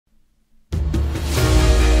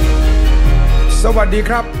สวัสดี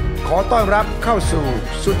ครับขอต้อนรับเข้าสู่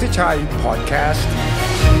สุทธิชัยพอดแคสต์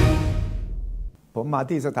ผมมา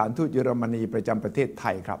ที่สถานทูตเยอรมนีประจำประเทศไท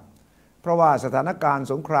ยครับเพราะว่าสถานการณ์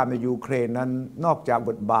สงครามในยูเครนนั้นนอกจาก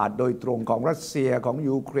บทบาทโดยตรงของรัสเซียของ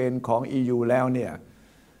ยูเครนของ EU แล้วเนี่ย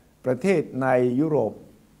ประเทศในยุโรป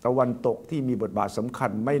ตะวันตกที่มีบทบาทสำคั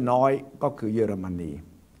ญไม่น้อยก็คือเยอรมนี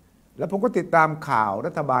และผมก็ติดตามข่าว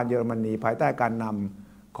รัฐบาลเยอรมนีภายใต้การน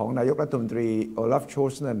ำของนายกรัฐมนตรีโอลาฟ โชล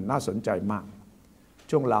ซ์นั้นน่าสนใจมาก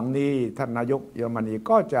ช่วงหลังนี้ท่านนายกเยอรมนี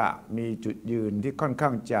ก็จะมีจุดยืนที่ค่อนข้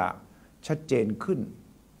างจะชัดเจนขึ้น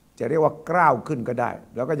จะเรียกว่ากล้าวขึ้นก็ได้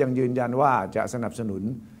แล้วก็ยังยืนยันว่าจะสนับสนุน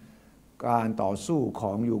การต่อสู้ข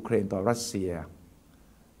องยูเครนต่อรัสเซีย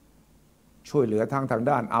ช่วยเหลือทาง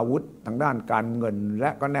ด้านอาวุธทางด้านการเงินและ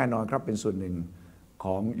ก็แน่นอนครับเป็นส่วนหนึ่งข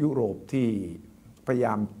องยุโรปที่พยาย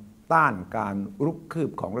ามต้านการรุกคื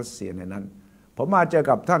บของรัสเซียในนั้นผมมาเจอ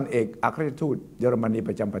กับท่านเอกอัครราชทูตเยอรมนีป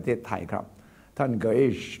ระจำประเทศไทยครับท่านเกอ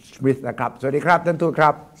ร์ชมิธนะครับสวัสดีครับท่านทูตครั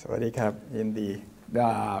บสวัสดีครับยินดี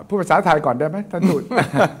พูดภาษาไทยก่อนได้ไหมท่านทูต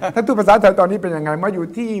ท่านทูตภาษาไทยตอนนี้เป็นยังไงมาอยู่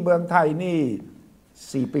ที่เมืองไทยนี่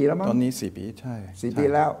4 ปีแล้วมั้งตอนนี้4 ปีใช่4 ปี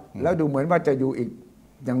แล้วดูเหมือนว่าจะอยู่อีก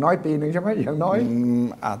อย่างน้อยปีหนึ่งใช่ไหมอย่างน้อย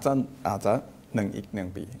อาจจะอีก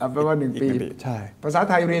1 ปีแปลว่า1 ปีใช่ภาษา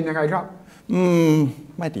ไทยเรียนยังไงครับ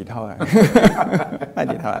ไม่ดีเท่าไหร่ ไม่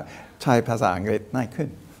ดีเท่าไหร่ใช้ภาษาอังกฤษง่ายขึ้น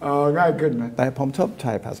ง่ายขึ้นนะแต่ผมชอบใ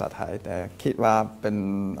ช้ภาษาไทยแต่คิดว่าเป็น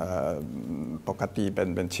ปกติ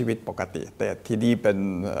เป็นชีวิตปกติแต่ที่นี่เป็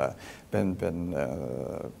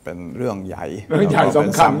นเรื่องใหญ่ส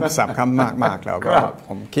ำคัญมากแล้วก็ผ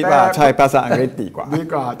มคิดว่าใช้ภาษาอังกฤษดีกว่า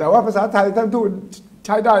แต่ว่าภาษาไทยท่านทูตใ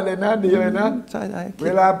ช้ได้เลยนะดีเลยนะใช่เว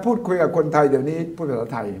ลาพูดคุยกับคนไทยเดี๋ยวนี้พูดภาษา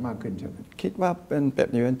ไทยมากขึ้นใช่ไหมคิดว่าเป็นแบบ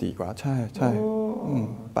นี้ดีกว่าใช่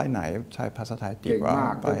ไปไหนใช้ภาษาไทยดีกว่า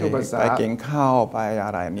ไปเก่งข้าวไปอ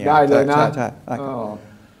ะไรเนี่ยได้เลยนะใช่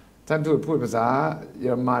ท่านทูตพูดภาษาเย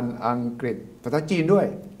อรมันอังกฤษภาษาจีนด้วย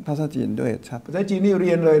ภาษาจีนด้วยครับภาษาจีนนี่เ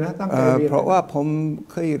รียนเลยนะตั้งแต่เรียนเพราะว่าผม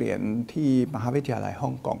เคยเรียนที่มหาวิทยาลัยฮ่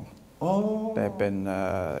องกงแต่เป็น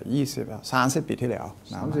30 ปีที่แล้ว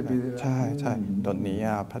30 ปีใช่ตอนนี้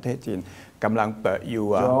ประเทศจีนกำลังเปิดอยู่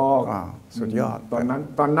สุดยอดตอน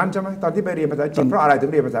นั้นใช่ไหมตอนที่ไปเรียนภาษาจีนเพราะอะไรถึ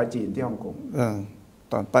งเรียนภาษาจีนที่ฮ่องกง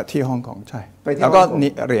ตอนไปที่ฮ่องกงใช่แล้วก็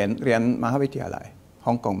เรียนมหาวิทยาลัย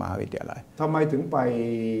ฮ่องกงมหาวิทยาลัยทำไมถึงไป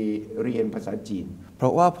เรียนภาษาจีนเพรา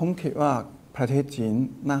ะว่าผมคิดว่าประเทศจีน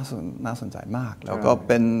น่าสนใจมากแล้วก็เ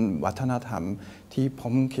ป็นวัฒนธรรมที่ผ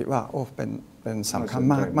มคิดว่าเป็นสำคัญ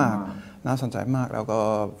มากน่าสนใจมากแล้วก็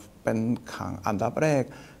เป็นขังอันดับแรก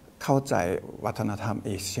เข้าใจวัฒนธรรมเ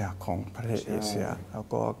อเชียของประเทศเอเชียแล้ว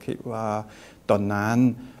ก็คิดว่าตอนนั้น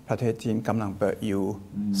ประเทศจีนกำลังเปิดอยู่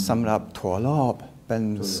สำหรับทั่วโลกเป็น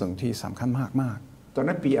สิ่งที่สำคัญมากตอน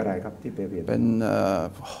นั้นปีอะไรครับที่ไปเรียนเป็น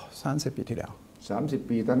30 ปีที่แล้ว30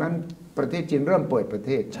 ปีตอนนั้นประเทศจีนเริ่มเปิดประเ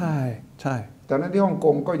ทศใช่ตอนนั้นที่ฮ่องก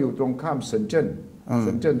งก็อยู่ตรงข้ามเซินเจิ้น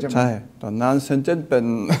ใช่ไหมใช่ตอนนั้นเซินเจิ้นเป็น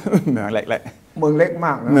เมืองเล็กเมืองเล็กม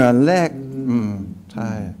ากนะเมืองเล็กใช่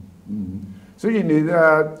所以你的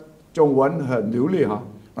中文很流利哈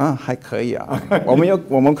还可以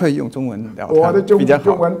我们可以用中文聊我的中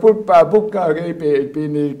文不比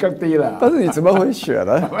你更低了但是你怎么会学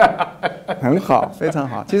的很好非常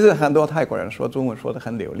好其实很多泰国人说中文说得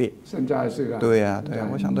很流利现在是啊对呀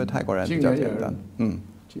我想对泰国人比较简单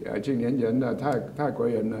青年人的泰国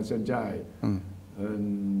人呢现在很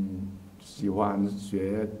喜欢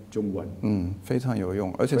学中文非常有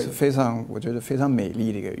用而且是我觉得非常美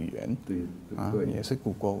丽的一个语言对也是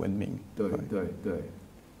古国文明对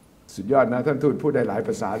สุดยอดนะท่านทูตพูดได้หลายภ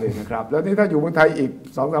าษาเลยนะครับแล้วนี่ถ้าอยู่เมืองไทยอีก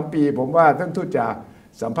 2-3 ปีผมว่าท่านทูตจะ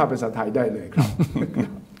สัมภาษณ์ภาษาไทยได้เลยครับ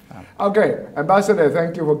Okay Ambassador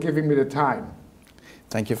thank you for giving me the time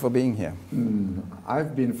Thank you for being here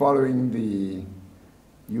I've been following the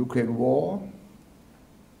Ukraine war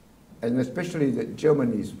and especially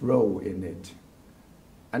Germany's role in it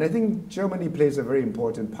and I think Germany plays a very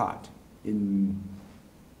important part in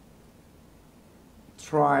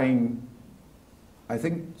trying I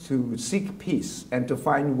think to seek peace and to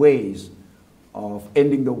find ways of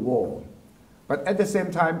ending the war. But at the same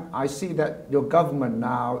time, I see that your government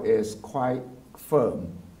now is quite firm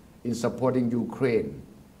in supporting Ukraine.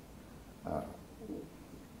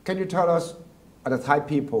 Can you tell us, the Thai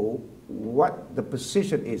people, what the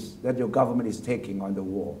position is that your government is taking on the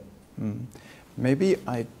war? Maybe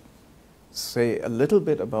I say a little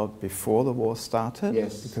bit about before the war started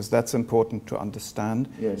because that's important to understand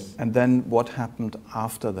and then what happened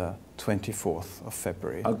after the 24th of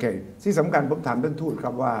February โอเคที่สำคัญผมถามท่านทูตค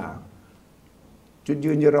รับว่าจุด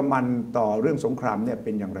ยืนเยอรมันต่อเรื่องสงครามเนี่ยเ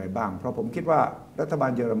ป็นอย่างไรบ้างเพราะผมคิดว่ารัฐบา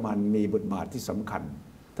ลเยอรมันมีบทบาทที่สำคัญ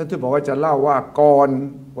ท่านทูตบอกว่าจะเล่าว่าก่อน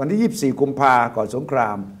วันที่24 กุมภาพันธ์ก่อนสงครา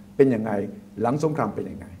มเป็นยังไงหลังสงครามเป็น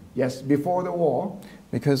ยังไง Yes before the war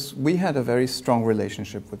because we had a very strong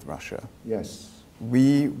relationship with Russia. Yes We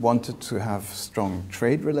wanted to have strong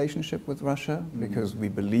trade relationship with Russia because we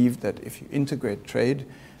believe that if you integrate trade,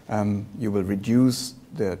 you will reduce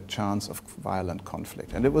the chance of violent conflict.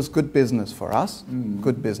 And it was good business for us,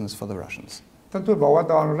 good business for the Russians. ท่านทูตบอกว่า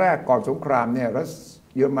ตอนแรกก่อนสงครามเนี่ย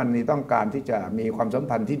เยอรมนีต้องการที่จะมีความสัม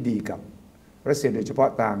พันธ์ที่ดีกับรัสเซียโดยเฉพาะ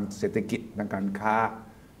ทางเศรษฐกิจทางการค้า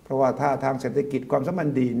เพราะว่าถ้าทางเศรษฐกิจความสัมพัน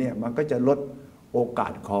ธ์ดีเนี่ยมันก็จะลดโอกา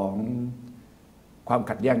สของความ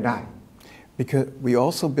ขัดแย้งได้ Because we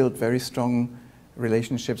also built very strong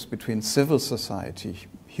relationships between civil society,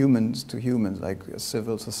 humans to humans, like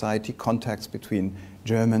civil society contacts between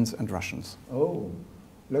Germans and Russians. โอ้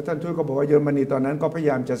แล้วท่านทูตก็บอกว่าเยอรมนีตอนนั้นก็พยา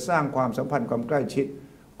ยามจะสร้างความสัมพันธ์ความใกล้ชิด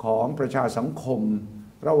ของประชาสังคม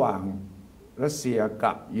ระหว่างรัสเซีย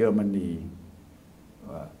กับเยอรมนี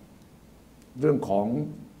เรื่องของ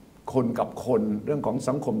คนกับคนเรื่องของ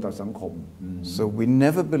สังคมต่อสังคม So we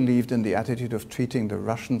never believed in the attitude of treating the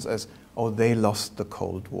Russians as, oh, they lost the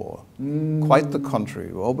Cold War. Quite the contrary.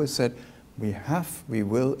 We always said, we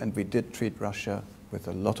will, and we did treat Russia with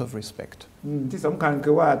a lot of respect. ที่สำคัญ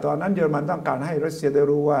คือว่าตอนนั้นเยอรมันต้องการให้รัสเซียได้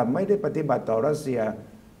รู้ว่าไม่ได้ปฏิบัติต่อรัสเซีย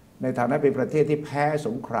ในฐานะเป็นประเทศที่แพ้ส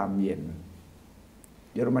งครามเย็น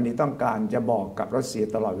เยอรมนีต้องการจะบอกกับรัสเซีย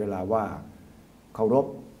ตลอดเวลาว่าเคารพ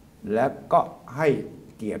และก็ให้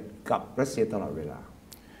เกียรติกับรัสเซียตลอดเวลา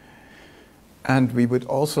And we would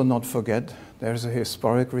also not forget there's a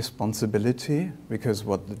historic responsibility because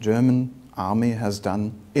what the German army has done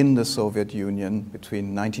in the Soviet Union between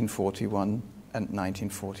 1941 and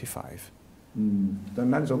 1945. ดัง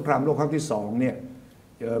นั้นสงครามโลกครั้งที่2เนี่ย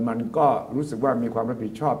เยอรมันก็รู้สึกว่ามีความรับผิ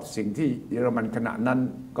ดชอบสิ่งที่เยอรมันขณะนั้น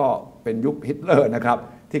ก็เป็นยุคฮิตเลอร์นะครับ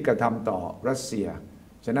ที่กระทำต่อรัสเซีย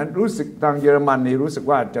ฉะนั้นรู้สึกทางเยอรมันนี่รู้สึก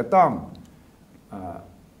ว่าจะต้อง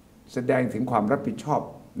แสดงถึงความรับผิดชอบ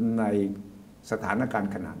ในสถานการ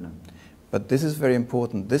ณ์ขนาดนั้น But this is very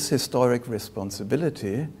important. This historic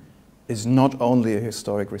responsibility is not only a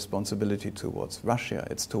historic responsibility towards Russia,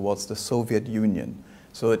 it's towards the Soviet Union.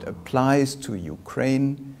 So it applies to Ukraine,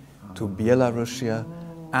 to Belarus,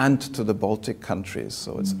 and to the Baltic countries. So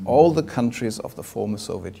it's all the countries of the former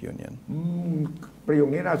Soviet Union. ประโยค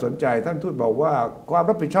นี้น่าสนใจท่านทูตบอกว่าความ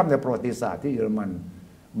รับผิดชอบในประวัติศาสตร์ที่เยอรมัน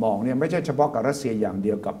มองเนี่ยไม่ใช่เฉพาะกับรัสเซียอย่างเ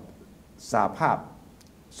ดียวกับสหภาพ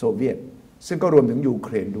โซเวียตซึ่งก็รวมถึงยูเค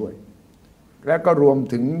รนด้วยและก็รวม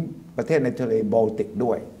ถึงประเทศในทะเลบอลติก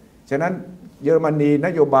ด้วยฉะนั้นเยอรมนีน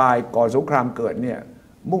โยบายก่อนสงครามเกิดเนี่ย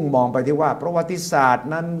มุ่งมองไปที่ว่าประวัติศาสตร์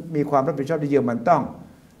นั้นมีความรับผิดชอบที่เยอรมันต้อง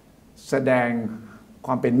แสดงค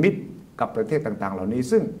วามเป็นมิตรกับประเทศต่างๆเหล่านี้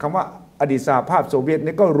ซึ่งคำว่าอดีตสหภาพโซเวียต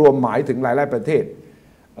นี่ก็รวมหมายถึงหลายๆประเทศ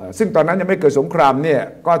ซึ่งตอนนั้นยังไม่เกิดสงครามเนี่ย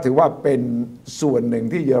ก็ถือว่าเป็นส่วนหนึ่ง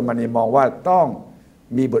ที่เยอรมนีมองว่าต้อง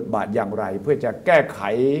มีบทบาทอย่างไรเพื่อจะแก้ไข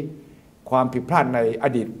ความผิดพลาดในอ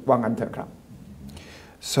ดีตว่างั้นเถอะครับ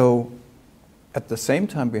So at the same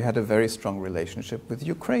time we had a very strong relationship with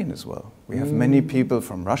Ukraine as well. We have many people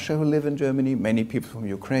from Russia who live in Germany, many people from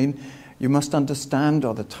Ukraine. You must understand,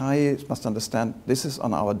 or the Thai must understand, this is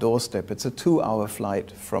on our doorstep. It's a 2-hour flight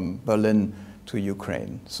from Berlin to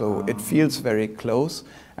Ukraine. So it feels very close,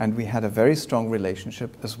 and we had a very strong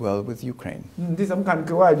relationship as well with Ukraine. ที่สำคัญ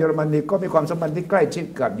คือว่าเยอรมนีก็มีความสัมพันธ์ที่ใกล้ชิด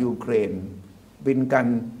กับยูเครนบินกัน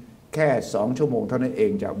แค่2 ชั่วโมงเท่านั้นเอ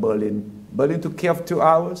งจากเบอร์ลินto Kiev 2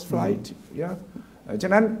 hours flight ฉ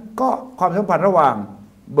ะนั้นก็ความสัมพันธ์ระหว่าง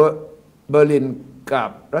เบอร์ลินกับ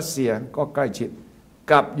รัสเซียก็ใกล้ชิด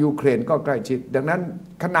กับยูเครนก็ใกล้ชิดดังนั้น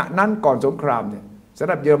ขณะนั้นก่อนสงครามเนี่ยสำ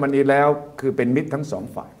หรับเยอรมนีแล้วคือเป็นมิตรทั้ง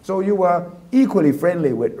2 ฝ่าย so you were equally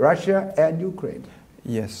friendly with Russia and Ukraine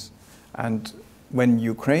Yes and when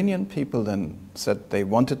Ukrainian people then said they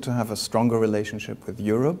wanted to have a stronger relationship with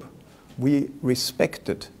Europe we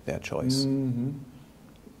respected their choice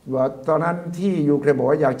ว่าตอนนั้นที่ยูเครนบอก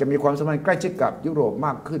ว่าอยากจะมีความสัมพันธ์ใกล้ชิดกับยุโรปม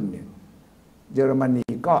ากขึ้นเนี่ยเยอรมนี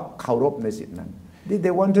ก็เคารพในสิทธินั้น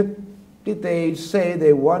Did they say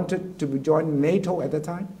they wanted to join NATO at the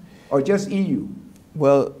time or just EU?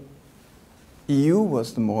 Well, EU was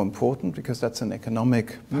the more important because that's an economic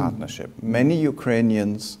partnership. Many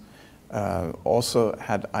Ukrainians also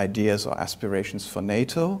had ideas or aspirations for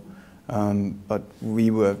NATO, but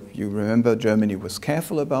you remember Germany was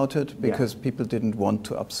careful about it because people didn't want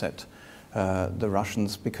to upset the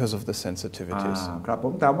Russians because of the sensitivities. ครับผ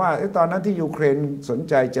มถามว่าตอนนั้นที่ยูเครนสน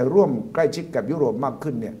ใจจะร่วมใกล้ชิดกับยุโรปมาก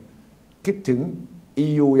ขึ้นเนี่ยคิดถึง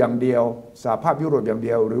EU อย่างเดียวสหภาพยุโรปอย่างเ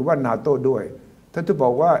ดียวหรือว่า NATO ด้วยท่านทูตบ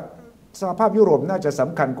อกว่าสหภาพยุโรปน่าจะส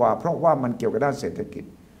ำคัญกว่าเพราะว่ามันเกี่ยวกับด้านเศรษฐกิจ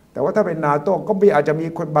แต่ว่าถ้าเป็นนาโต้ก็อาจจะมี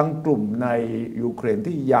คนบางกลุ่มในยูเครน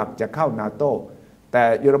ที่อยากจะเข้านาโต้แต่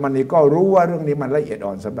เยอรมนีก็รู้ว่าเรื่องนี้มันละเอียด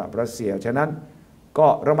อ่อนสำหรับรัสเซียฉะนั้นก็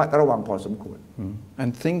ระมัดระวังพอสมควร And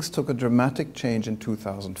things took a dramatic change in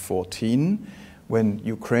 2014 when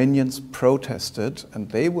Ukrainians protested and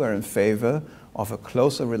they were in favor of a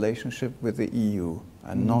closer relationship with the EU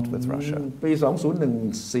and not with Russia. ปี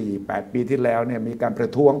 2014 8 ปีที่แล้วเนี่ยมีการปร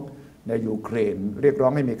ะท้วงในยูเครนเรียกร้อ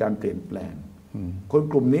งให้มีการเปลี่ยนแปลงคน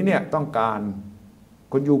กลุ่มนี้เนี่ยต้องการ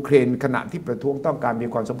คนยูเครนขณะที่ประท้วงต้องการมี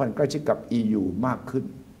ความสัมพันธ์ใกล้ชิดกับ EU มากขึ้น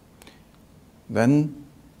Then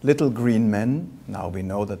little green men, now we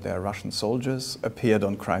know that they are Russian soldiers, appeared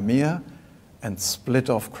on Crimea and split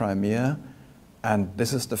off Crimea. And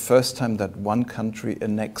this is the first time that one country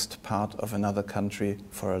annexed part of another country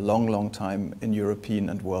for a long, long time in European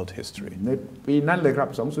and world history. ในปีนั้นเลยครับ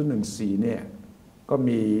 2014 เนี่ยก็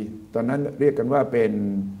มีตอนนั้นเรียกกันว่าเป็น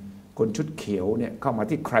คนชุดเขียวเนี่ยเข้ามา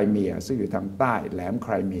ที่ไครเมียซึ่งอยู่ทางใต้แหลมไค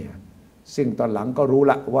รเมียซึ่งตอนหลังก็รู้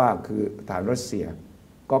ละว่าคือทหารรัสเซีย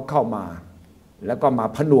ก็เข้ามาแล้วก็มา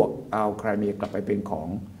ผนวกเอาไครเมียกลับไปเป็นของ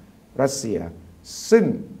รัสเซียซึ่ง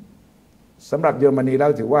สำหรับเยอรมนีแล้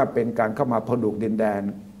วถือว่าเป็นการเข้ามาผนวกดินแดน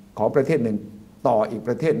ของประเทศหนึ่งต่ออีกป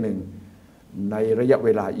ระเทศหนึ่งในระยะเว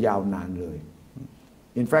ลายาวนานเลย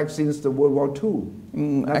In fact, since the World War II,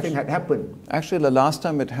 nothing had happened. Actually, the last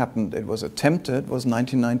time it happened, it was attempted, was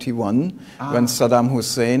 1991, when Saddam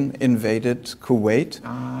Hussein invaded Kuwait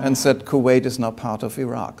and said Kuwait is now part of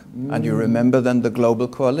Iraq. And you remember then the global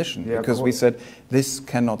coalition, because we said this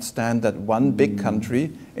cannot stand that one big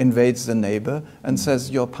country invades the neighbor and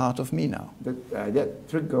says you're part of me now. That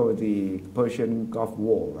triggered the Persian Gulf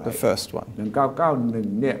War, right? The first one.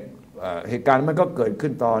 1991 เนี่ยเหตุการณ์มันก็เกิดขึ้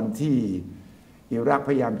นตอนที่อิรักพ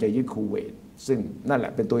ยายามจะยึดคูเวตซึ่งนั่นแหล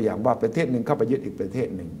ะเป็นตัวอย่างว่าประเทศหนึ่งเข้าไปยึดอีกประเทศ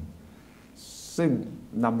หนึ่งซึ่ง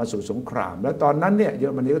นำมาสู่สงครามและตอนนั้นเนี่ยเยอ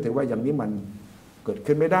รมนีก็ถือว่าอย่างนี้มันเกิด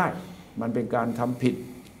ขึ้นไม่ได้มันเป็นการทำผิด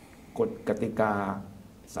กฎกติกา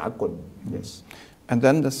สากล yes and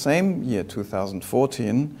then the same year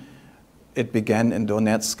 2014 it began in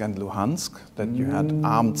Donetsk and Luhansk that you had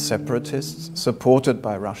armed separatists supported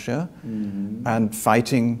by Russia and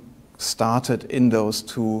fighting started in those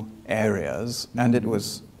two areas, and it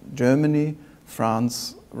was Germany,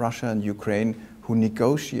 France, Russia, and Ukraine who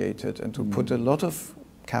negotiated and who put a lot of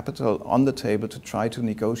capital on the table to try to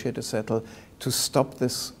negotiate a settle to stop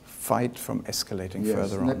this fight from escalating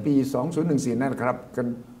further on. ในปี 2014 นั่นครับ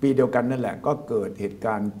ปีเดียวกันนั่นแหละก็เกิดเหตุก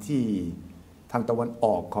ารณ์ที่ทางตะวันอ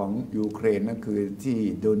อกของยูเครนนั่นคือที่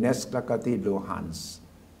โดเนสก์และก็ที่ลูฮันสก์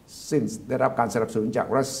ซึ่งได้รับการสนับสนุนจาก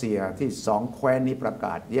รัสเซียที่สองแคว้นนี้ประก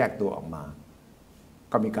าศแยกตัวออกมา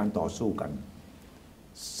ก็มีการต่อสู้กัน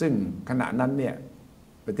ซึ่งขณะนั้นเนี่ย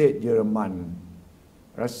ประเทศเยอรมัน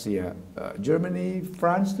รัสเซียGermany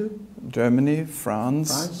France too Germany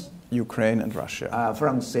France Ukraine and Russia ฝ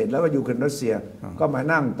รั่งเศสแล้วก็ยูเครนรัสเซียก็มา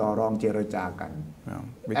นั่งต่อรองเจรจากัน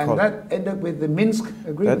and that ended with the Minsk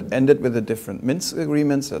agreement that ended with the different Minsk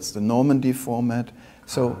agreements that's the Normandy format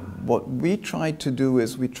so what we tried to do is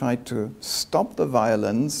we tried to stop the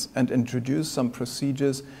violence and introduce some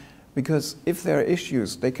procedures because if there are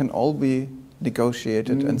issues, they can all be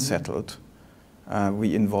negotiated and settled.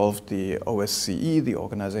 We involved the OSCE, the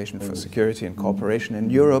Organization for Security and Cooperation in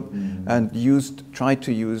Europe, and tried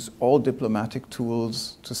to use all diplomatic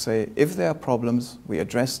tools to say if there are problems, we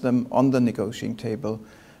address them on the negotiating table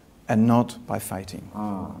and not by fighting.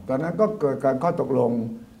 ตอนนั้นก็เกิดการข้อตกลง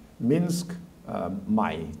มินส์ให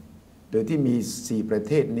ม่โดยที่มี4ประเ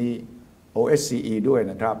ทศนี้ OSCE ด้วย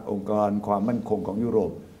นะครับองค์การความมั่นคงของยุโร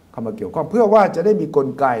ปเข้ามาเกี่ยวข้องเพื่อว่าจะได้มีกล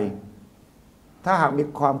ไกถ้าหากมี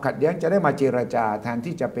ความขัดแย้งจะได้มาเจรจาแทน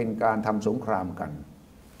ที่จะเป็นการทำสงครามกัน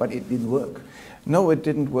but it didn't work No it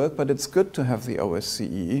didn't work but it's good to have the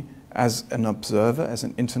OSCE as an observer as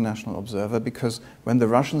an international observer because when the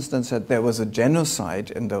Russians then said there was a genocide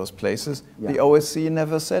in those places the OSCE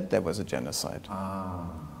never said there was a genocide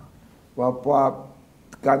ว่า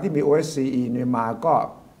การที่มี OSCE เนี่ยมาก็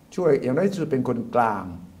ช่วยอย่างน้อยที่สุดเป็นคนกลาง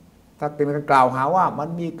ถ้าเป็นการกล่าวหาว่ามัน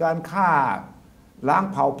มีการฆ่าล้าง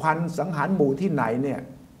เผ่าพันธุ์สังหารหมู่ที่ไหนเนี่ย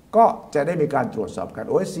ก็จะได้มีการตรวจสอบกัน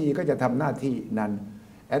OSCE ก็จะทำหน้าที่นั้น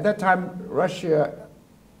At that time Russia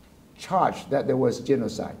charged that there was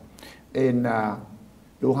genocide in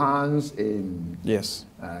Luhansk in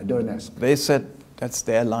Donetsk They said that's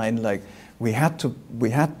their line like we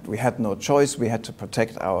had no choice we had to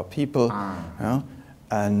protect our people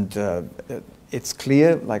and it's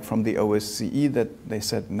clear, like from the OSCE, that they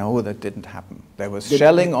said, no, that didn't happen. There was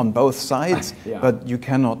shelling on both sides, but you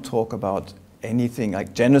cannot talk about anything.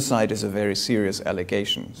 Like genocide is a very serious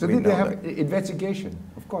allegation. So did they have investigation?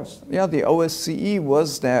 Of course. Yeah, the OSCE was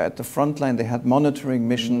there at the front line. They had monitoring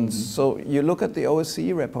missions. So you look at the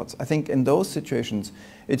OSCE reports. I think in those situations,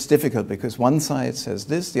 it's difficult because one side says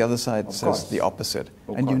this, the other side says the opposite.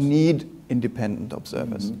 And you need independent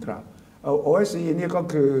observers. ครับ OSCE นี่ก็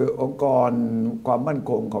คือองค์กรความมั่น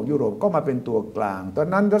คงของยุโรปก็มาเป็นตัวกลางตอน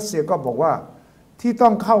นั้นรัสเซียก็บอกว่าที่ต้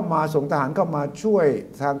องเข้ามาส่งทหารเข้ามาช่วย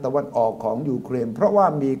ทางตะวันออกของยูเครนเพราะว่า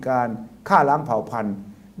มีการฆ่าล้างเผ่าพันธุ์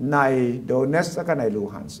ในโดเนตส์และก็ในลู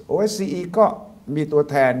ฮันส์ OSCE ก็มีตัว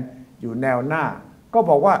แทนอยู่แนวหน้าก็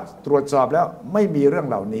บอกว่าตรวจสอบแล้วไม่มีเรื่อง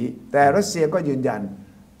เหล่านี้แต่รัสเซียก็ยืนยัน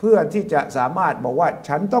เพื่อที่จะสามารถบอกว่า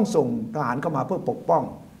ฉันต้องส่งทหารเข้ามาเพื่อปกป้อง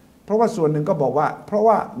เพราะว่าส่วนหนึ่งก็บอกว่าเพราะ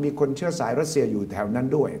ว่ามีคนเชื้อสายรัสเซียอยู่แถวนั้น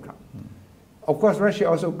ด้วยครับ Of course Russia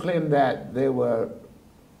also claimed that there were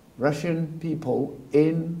Russian people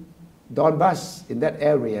in Donbass in that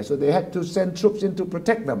area so they had to send troops in to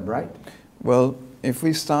protect them right Well if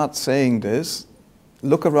we start saying this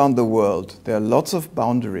look around the world there are lots of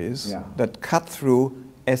boundaries that cut through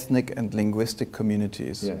ethnic and linguistic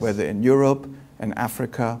communities whether in Europe in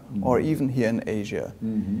Africa or even here in Asia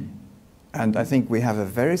And I think we have a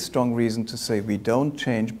very strong reason to say we don't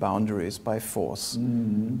change boundaries by force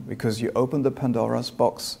because you open the Pandora's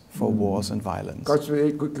box for wars and violence. Because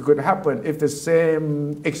it could happen if the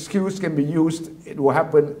same excuse can be used, it will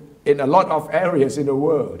happen in a lot of areas in the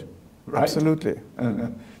world. Right? Absolutely.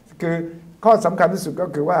 คือข้อสำคัญที่สุดก็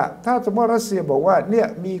คือว่าถ้าสมมติรัสเซียบอกว่าเนี่ย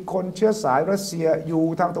มีคนเชื้อสายรัสเซียอยู่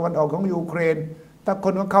ทางตะวันออกของยูเครนถ้าค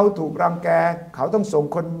นของเขาถูกรังแกเขาต้องส่ง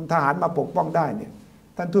คนทหารมาปกป้องได้เนี่ย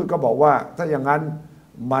ท่านทูตก็บอกว่าถ้าอย่างนั้น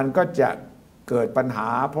มันก็จะเกิดปัญหา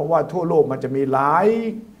เพราะว่าทั่วโลกมันจะมีหลาย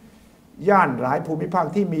ย่านหลายภูมิภาค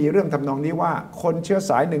ที่มีเรื่องทำนองนี้ว่าคนเชื้อ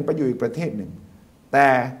สายหนึ่งไปอยู่อีกประเทศหนึ่งแต่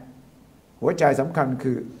หัวใจสำคัญ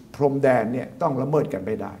คือพรมแดนเนี่ยต้องละเมิดกันไ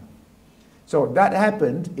ม่ได้ so that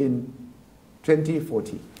happened in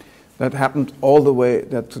 2014 That happened all the way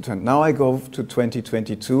now I go to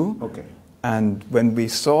 2022 okay and when we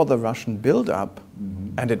saw the Russian build-up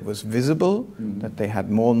and it was visible that they had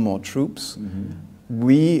more and more troops,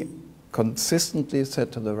 we consistently said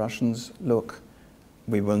to the Russians, look,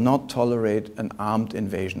 we will not tolerate an armed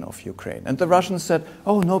invasion of Ukraine. And the Russians said,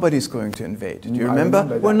 oh, nobody's going to invade. Do you remember?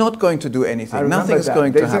 We're not going to do anything. Nothing is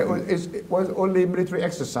going to happen. It was only military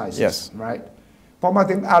exercises, yes. right? พอมา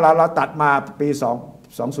ถึงเราตัดมาปี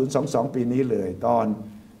2022ปีนี้เลยตอน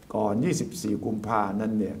ก่อน24กุมภาพันธ์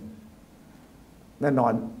นั้นเนี่ยแน่นอ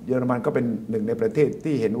นเยอรมันก็เป็นหนึ่งในประเทศ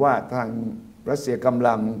ที่เห็นว่าทางรัสเซียกำ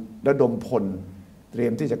ลังระดมพลเตรีย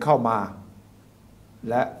มที่จะเข้ามา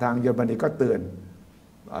และทางเยอรมนีก็เตือน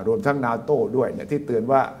รวมทั้งนาโต้ด้วยเนี่ยที่เตือน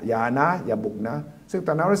ว่าอย่าบุกนะซึ่งต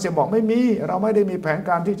อนนั้นรัสเซียบอกไม่มีเราไม่ได้มีแผนก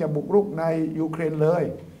ารที่จะบุกรุกในยูเครนเลย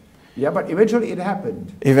Yeah, but eventually it happened.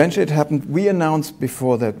 Eventually it happened. We announced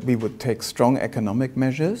before that we would take strong economic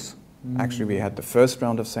measures. Actually, we had the first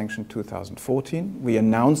round of sanctions 2014. We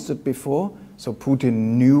announced it before, so Putin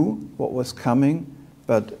knew what was coming,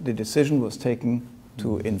 but the decision was taken to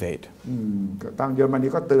invade. ทางเยอรมนี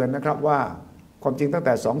ก็เตือนนะครับว่าความจริงตั้งแ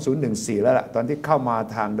ต่2014แล้วล่ะตอนที่เข้ามา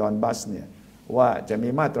ทางดอนบัสเนี่ยว่าจะมี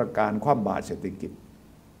มาตรการคว่ำบาตรเศรษฐกิจ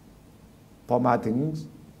พอมาถึง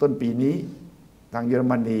ต้นปีนี้ทางเยอร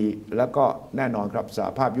มนีแล้วก็แน่นอนครับสห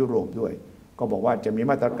ภาพยุโรปด้วยก็บอกว่าจะมี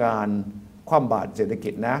มาตรการคว่ำบาตรเศรษฐ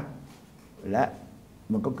กิจนะและ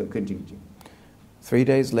มันก็เกิดขึ้นจริงๆ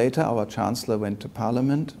 3 days later our chancellor went to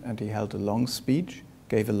parliament and he held a long speech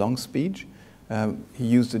gave a long speech he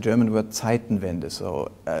used the German word Zeitenwende so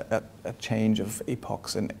a change of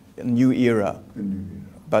epochs and a new era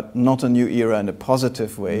but not a new era in a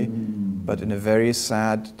positive way but in a very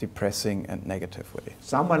sad depressing and negative way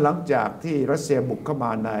 3 วันหลังจากที่รัสเซียบุกเข้าม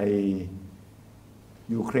าใน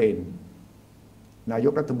ยูเครนนาย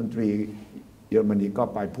กรัฐมนตรีเยอรมนีก็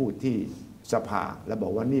ไปพูดที่สภาและบอ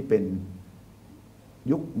กว่านี่เป็น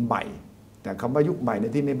ยุคใหม่แต่คำว่ายุคใหม่ใน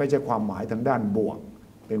ที่นี้ไม่ใช่ความหมายทางด้านบวก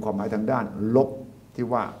เป็นความหมายทางด้านลบที่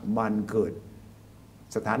ว่ามันเกิด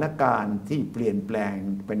สถานการณ์ที่เปลี่ยนแปลง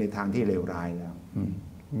ไปในทางที่เลวร้ายแล้ว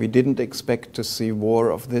We didn't expect to see war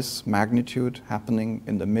of this magnitude happening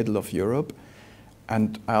in the middle of Europe and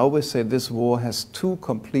I always say this war has two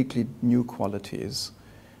completely new qualities.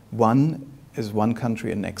 One is one country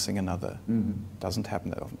annexing another. Doesn't happen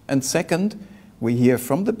that often. And second, we hear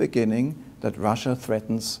from the beginning that Russia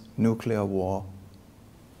threatens nuclear war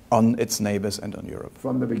on its neighbors and on Europe.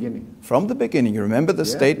 From the beginning. From the beginning. You remember the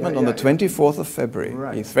statement on the 24th of February.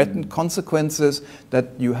 Right. He threatened consequences that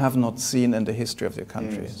you have not seen in the history of your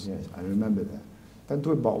countries. Yes, I remember that. ท่าน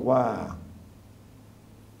ทูตบอกว่า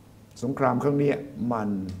สงครามครั้งนี้มัน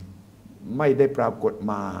ไม่ได้ปรากฏ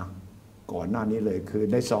มา ก่อนหน้านี้เลยคือ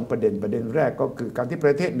ใน2ประเด็นแรกก็คือการที่ป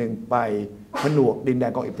ระเทศหนึ่งไปผนวกดินแด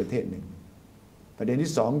นของอีกประเทศหนึ่งประเด็น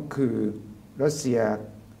ที่2คือรัสเซีย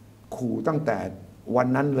ขู่ตั้งแต่วัน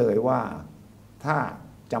นั้นเลยว่าถ้า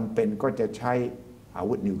จำเป็นก็จะใช้อา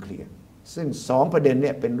วุธนิวเคลียร์ซึ่ง2ประเด็นเ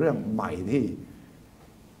นี่ยเป็นเรื่องใหม่ที่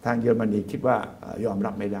ทางเยอรมนีคิดว่ายอม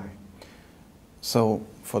รับไม่ได้ So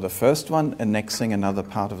for the first one, annexing another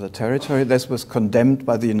part of the territory, this was condemned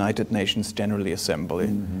by the United Nations General Assembly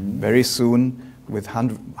very soon, with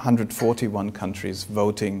 141 countries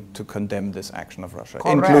voting to condemn this action of Russia,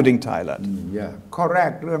 including Thailand. ข้อแร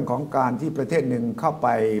กเรื่องของการที่ประเทศหนึ่งเข้าไป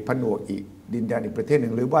ผนวกอีกดินแดนอีกประเทศหนึ่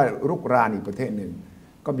งหรือว่ารุกรานอีกประเทศหนึ่ง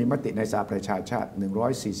ก็มีมติในสหประชาชาติ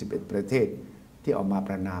141ประเทศที่ออกมาป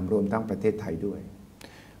ระณามรวมทั้งประเทศไทยด้วย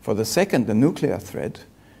For the second, the nuclear threat,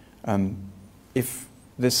 if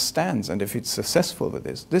this stands and if it's successful with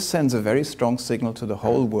this sends a very strong signal to the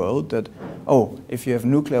whole world that, oh, if you have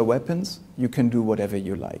nuclear weapons, you can do whatever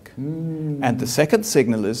you like. And the second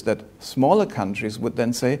signal is that smaller countries would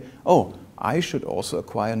then say, oh, I should also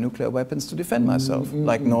acquire nuclear weapons to defend myself,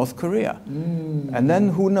 like North Korea. And then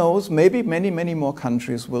who knows, maybe many more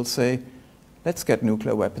countries will say, let's get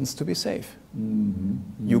nuclear weapons to be safe.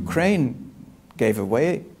 Ukraine gave away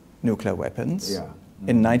nuclear weapons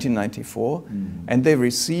in 1994, and they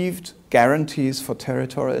received guarantees for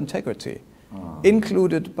territorial integrity,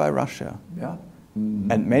 included by Russia.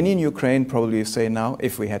 And many in Ukraine probably say now,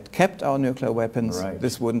 if we had kept our nuclear weapons,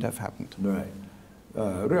 this wouldn't have happened.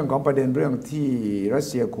 เรื่องของประเด็นเรื่องที่รัส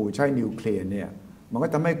เซียขู่ใช้นิวเคลียร์เนี่ยมันก็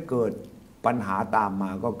ทำให้เกิดปัญหาตามม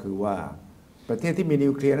าก็คือว่าประเทศที่มี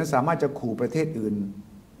นิวเคลียร์นั้นสามารถจะขู่ประเทศอื่น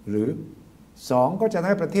หรือ2ก็จะทำ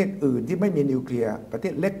ให้ประเทศอื่นที่ไม่มีนิวเคลียร์ประเท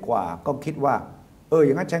ศเล็กกว่าก็คิดว่าอ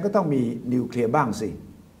ย่างนั้นฉันก็ต้องมีนิวเคลียร์บ้างสิ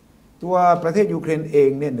ตัวประเทศยูเครนเอง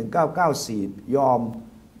เนี่ย1994ยอม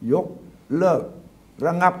ยกเลิกร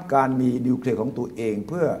ะงับการมีนิวเคลียร์ของตัวเอง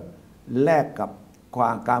เพื่อแลกกับ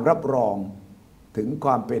การรับรองถึงค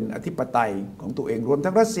วามเป็นอธิปไตยของตัวเองรวม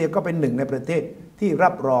ทั้งรัสเซียก็เป็นหนึ่งในประเทศที่รั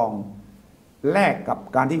บรองแลกกับ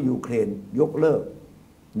การที่ยูเครนยกเลิก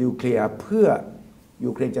นิวเคลียร์เพื่อ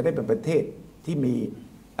ยูเครนจะได้เป็นประเทศที่มี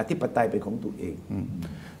อธิปไตยเป็นของตัวเอง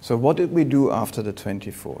So what did we do after the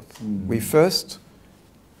 24th?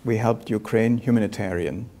 We helped Ukraine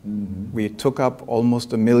humanitarian. We took up almost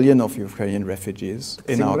 1 million of Ukrainian refugees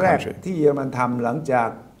in our country. ที่เยอรมันทำหลังจาก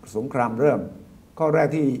สงครามเริ่มข้อแรก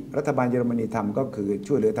ที่รัฐบาลเยอรมนีทำก็คือ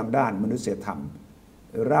ช่วยเหลือทางด้านมนุษยธรรม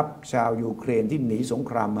รับชาวยูเครนที่หนีสง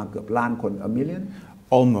ครามมาเกือบล้านคน a million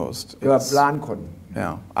almost เกือบล้านคน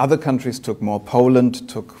Other countries took more. Poland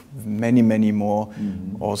took many more.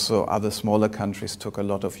 Also other smaller countries took a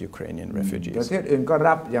lot of Ukrainian refugees. ประเทศอื่นก็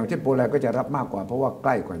รับอย่างที่โปแลนด์ก็จะรับมากกว่าเพราะว่าใก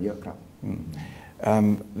ล้กว่าเยอะครับ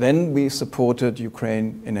Then we supported Ukraine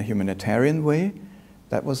in a humanitarian way.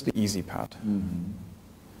 That was the easy part.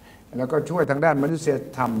 แล้วก็ช่วยทางด้านมนุษย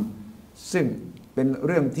ธรรมซึ่งเป็นเ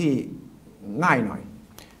รื่องที่ง่ายหน่อย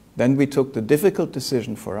Then we took the difficult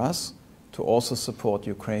decision for us to also support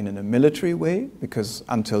Ukraine in a military way, because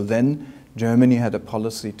until then Germany had a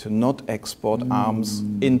policy to not export arms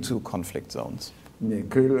into conflict zones. นี่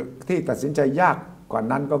คือที่ตัดสินใจยากกว่า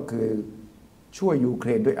นั้นก็คือช่วยยูเคร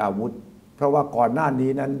นด้วยอาวุธเพราะว่าก่อนหน้านี้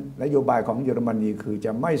นั้นนโยบายของเยอรมนีคือจ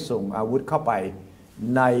ะไม่ส่งอาวุธเข้าไป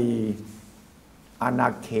ในอาณา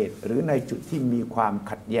เขตหรือในจุดที่มีความ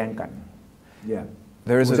ขัดแย้งกัน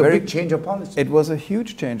There is a big change of policy. It was a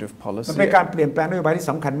huge change of policy. มันเป็นการเปลี่ยนแปลงนโยบายที่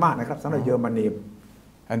สำคัญมากนะครับสำหรับเยอรมนี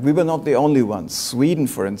And we were not the only ones. Sweden,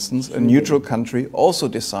 for instance, a neutral country, also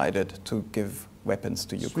decided to give weapons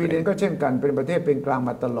to Ukraine. สวีเดนก็เช่นกันเป็นประเทศเป็นกลาง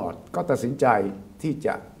มาตลอดก็ตัดสินใจที่จ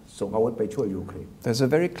ะส่งอาวุธไปช่วยยูเครน There's a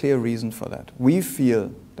very clear reason for that. We feel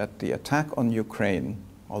that the attack on Ukraine,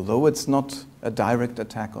 although it's not a direct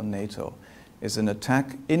attack on NATO, is an attack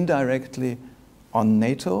indirectly on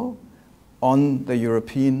NATO, on the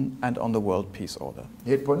European and on the world peace order. เ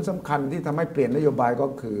หตุผลสำคัญที่ทำให้เปลี่ยนนโยบายก็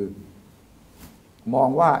คือมอง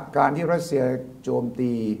ว่าการที่รัสเซียโจม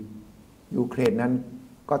ตียูเครนนั้น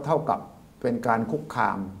ก็เท่ากับเป็นการคุกค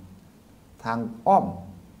ามทางอ้อม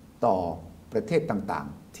ต่อประเทศต่าง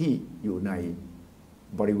ๆที่อยู่ใน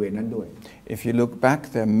บริเวณนั้นด้วย If you look back,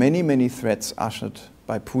 there are many threats ushered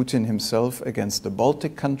by Putin himself against the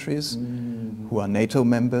Baltic countries, who are NATO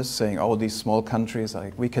members, saying, oh, these small countries,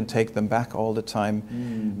 we can take them back all the time.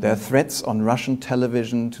 There are threats on Russian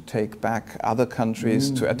television to take back other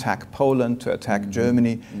countries, to attack Poland, to attack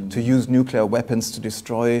Germany, to use nuclear weapons to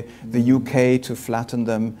destroy the UK, to flatten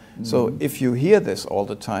them. So if you hear this all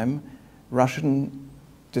the time, Russian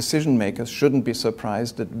decision makers shouldn't be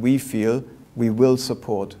surprised that we feel we will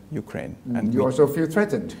support Ukraine. And you also feel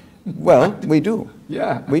threatened. Well, we do.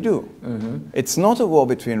 Yeah. We do. It's not a war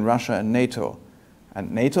between Russia and NATO.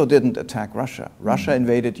 And NATO didn't attack Russia. Russia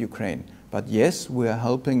invaded Ukraine. But yes, we are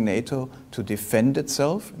helping NATO to defend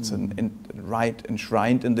itself. It's a right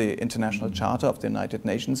enshrined in the International Charter of the United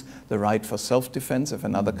Nations, the right for self-defense if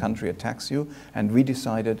another country attacks you. And we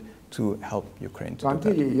decided to help Ukraine to ตอน do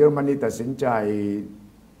ที่ that. เยอรมนีตัดสินใจ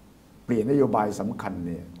เปลี่ยนนโยบายสำคัญเ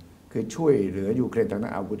นี่ยคือช่วยเหลือยูเครนทางด้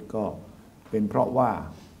านอาวุธก็เป็นเพราะว่า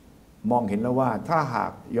มองเห็นแล้วว่าถ้าหา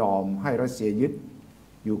กยอมให้รัสเซียยึด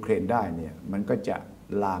ยูเครนได้เนี่ยมันก็จะ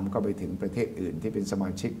ลามเข้าไปถึงประเทศอื่นที่เป็นสมา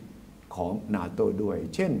ชิกของนาโต้ด้วย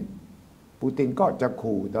เช่นปูตินก็จะ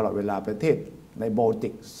ขู่ตลอดเวลาประเทศในบอลติ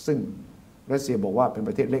กซึ่งรัสเซียบอกว่าเป็นป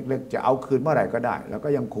ระเทศเล็กๆจะเอาคืนเมื่อไหร่ก็ได้แล้วก็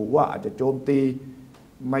ยังขู่ว่าอาจจะโจมตี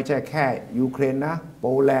ไม่ใช่แค่ยูเครนนะโป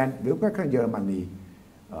แลนด์หรือแม้กระทั่งเยอรมนี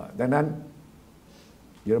ดังนั้น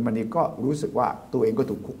เยอรมนีก็รู้สึกว่าตัวเองก็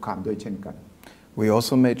ถูกคุกคามด้วยเช่นกัน We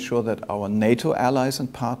also made sure that our NATO allies and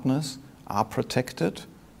partners are protected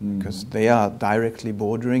because they are directly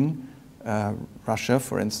bordering Russia,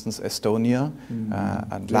 for instance, Estonia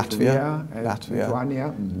and Latvia,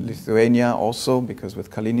 Lithuania also because with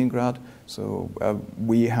Kaliningrad. So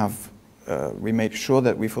we made sure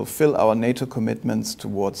that we fulfill our NATO commitments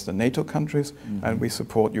towards the NATO countries and we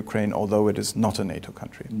support Ukraine although it is not a NATO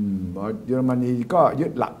country. เยอรมนีก็ยึ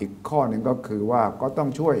ดหลักอีกข้อหนึ่งก็คือว่าก็ต้อง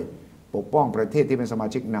ช่วยปกป้องประเทศที่เป็นสมา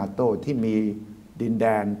ชิกนาโต้ที่มีดินแด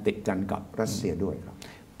นติดกันกับรัสเซียด้วยครับ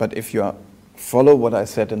But if you follow what I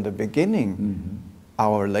said in the beginning,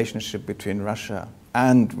 our relationship between Russia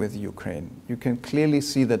and with Ukraine, you can clearly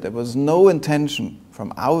see that there was no intention from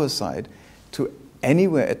our side to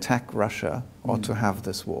anywhere attack Russia or to have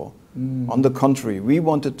this war. On the contrary, we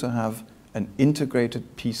wanted to have an integrated,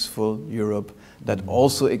 peaceful Europe that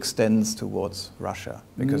also extends towards Russia.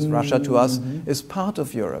 Because Russia to us is part of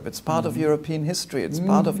Europe. It's part of European history. It's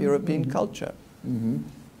part of European culture.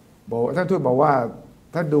 ท่านทูตบอกว่า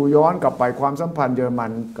ถ้าดูย้อนกลับไปความสัมพันธ์เยอรมั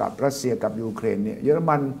นกับรัสเซียกับยูเครนเนี่ยเยอร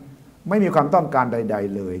มันไม่มีความต้องการใด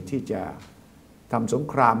ๆเลยที่จะทำสง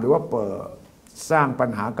ครามหรือว่าเปิดสร้างปัญ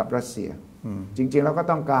หากับรัสเซียจริงๆแล้วก็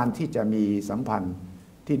ต้องการที่จะมีสัมพันธ์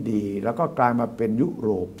ที่ดีแล้วก็กลายมาเป็นยุโร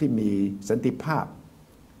ปที่มีสันติภาพ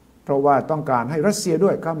เพราะว่าต้องการให้รัสเซียด้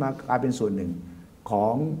วยเข้ามากลายเป็นส่วนหนึ่งขอ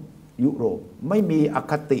งยุโรปไม่มีอ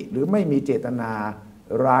คติหรือไม่มีเจตนา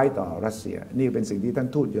ร้ายต่อรัสเซียนี่เป็นสิ่งที่ท่าน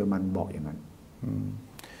ทูตเยอรมันบอกอย่างนั้น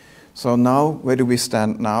So now, where do we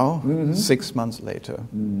stand now? 6 months later.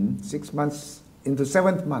 6 months into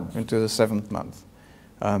 7th month. Into the 7th month.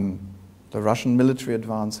 The Russian military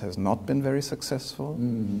advance has not been very successful.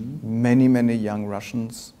 Many young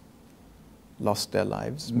Russians lost their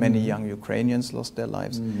lives. Many young Ukrainians lost their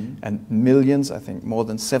lives. And millions, I think more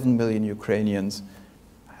than 7 million Ukrainians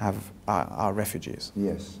are refugees.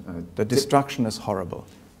 Yes. The destruction is horrible.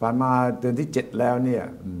 ผ่านมาเดือนที่ 7 แล้วเนี่ย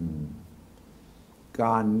ก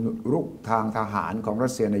ารรุกทางทหารของรั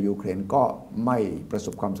สเซียในยูเครนก็ไม่ประส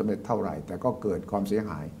บความสำเร็จเท่าไหร่แต่ก็เกิดความเสีย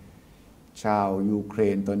หายชาวยูเคร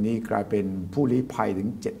นตอนนี้กลายเป็นผู้ลี้ภัยถึง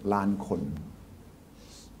7 ล้านคน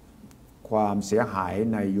ความเสียหาย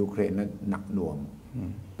ในยูเครนนั้นหนักหน่วง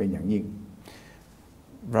เป็นอย่างยิ่ง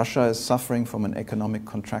Russia is suffering from an economic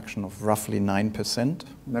contraction of roughly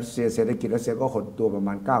 9%. รัสเซียเศรษฐกิจรัสเซียก็หดตัวประม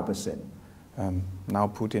าณ 9%. Now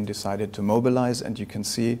Putin decided to mobilize and you can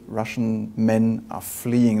see Russian men are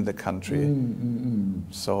fleeing the country.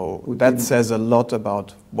 So that says a lot about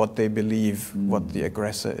what they believe, what the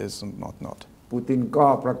aggressor is and not. ปูตินก็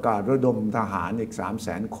ประกาศระดมทหารอีก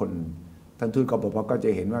 300,000 คนท่านทูตก็บอกว่าก็จะ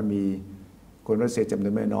เห็นว่ามีคนรัสเซียจำน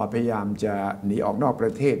วนไม่น้อยพยายามจะหนีออกนอกปร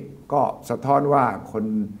ะเทศก็สะท้อนว่าคน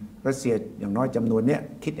รัสเซียอย่างน้อยจำนวนนี้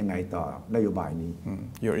คิดยังไงต่อนโยบายนี้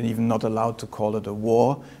You're even not allowed to call it a war.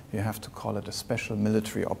 You have to call it a special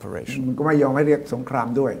military operation. มันก็ไม่ยอมให้เรียกสงคราม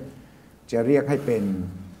ด้วยจะเรียกให้เป็น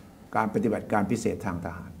การปฏิบัติการพิเศษทางท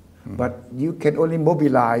หาร But you can only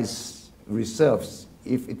mobilize reserves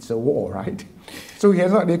if it's a war, right? So he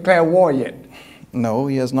has not declared war yet. No,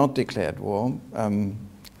 he has not declared war.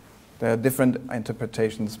 There are different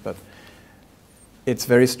interpretations, but it's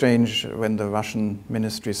very strange when the Russian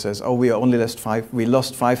ministry says, "Oh, we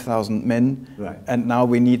lost 5,000 men, right. and now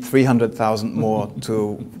we need 300,000 more to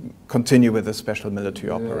continue with the special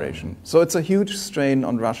military operation." So it's a huge strain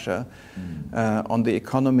on Russia, on the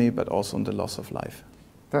economy, but also on the loss of life.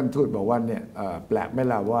 ท่านทูตบอกว่าเนี่ยแปลกไหม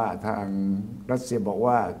ล่ะว่าทางรัสเซียบอก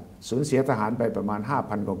ว่าสูญเสียทหารไปประมาณ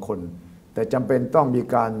 5,000 กว่าคนแต่จำเป็นต้องมี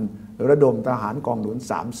การระดมทหารกองหนุน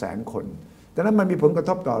 300,000 คนดังนั้นมันมีผลกระท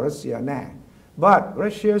บต่อรัสเซียแน่ But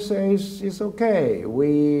Russia says it's okay.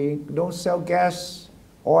 We don't sell gas,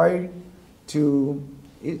 oil to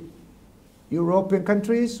European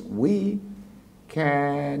countries. We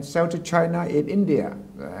can sell to China in India.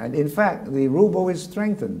 And in fact, the ruble is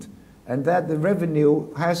strengthened and that the revenue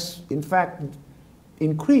has in fact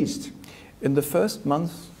increased. In the first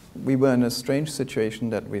month, we were in a strange situation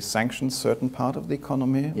that we sanctioned certain part of the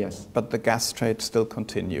economy, yes, but the gas trade still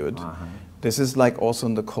continued. This is like also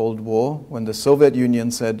in the Cold War, when the Soviet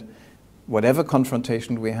Union said, whatever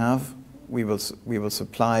confrontation we have, we will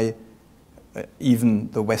supply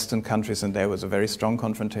even the Western countries, and there was a very strong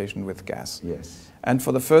confrontation with gas. Yes. And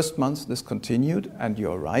for the first months, this continued, and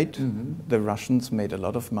you're right, the Russians made a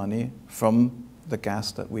lot of money from the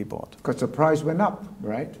gas that we bought. Because the price went up,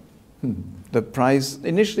 right? The price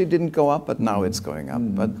initially didn't go up, but now it's going up.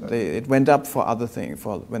 But it went up for other things,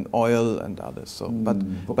 for when oil and others. So,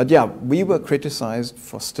 but yeah, we were criticized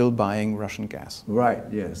for still buying Russian gas. Right.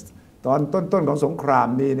 Yes. ตอนต้นของสงคราม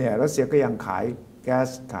นี้เนี่ยรัสเซียก็ยังขายแก๊ส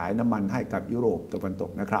ขายน้ำมันให้กับยุโรปตะวันต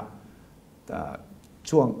กนะครับ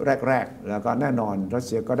ช่วงแรกๆแล้วก็แน่นอนรัสเ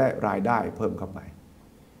ซียก็ได้รายได้เพิ่มเข้าไป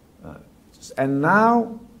and now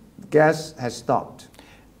gas has stopped.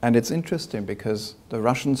 And it's interesting because the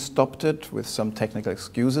Russians stopped it with some technical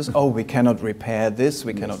excuses. Oh, we cannot repair this,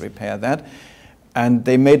 we cannot repair that. And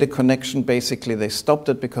they made a connection, basically they stopped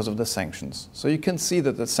it because of the sanctions. So you can see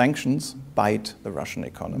that the sanctions bite the Russian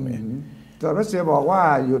economy. แต่รัสเซียบอกว่า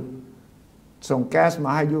หยุดส่งแก๊สม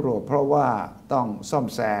าให้ยุโรปเพราะว่าต้องซ่อม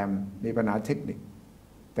แซมมีปัญหาเทคนิค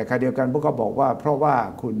แต่ขณะเดียวกันพวกเขาบอกว่าเพราะว่า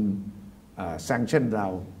คุณsanction เรา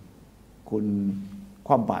คุณค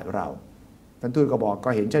ว่ำบาตรเราท่านทูตก็บอกก็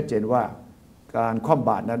เห็นชัดเจนว่าการคว่ำ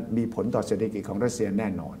บาตรนั้นมีผลต่อเศรษฐกิจของรัสเซียแน่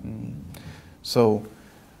นอน So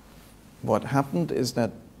what happened is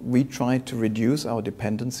that we tried to reduce our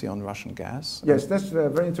dependency on Russian gas. Yes, that's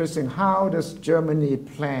very interesting. How does Germany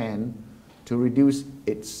plan to reduce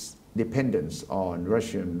its dependence on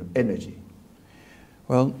Russian energy?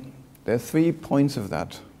 Well, there are 3 points of that.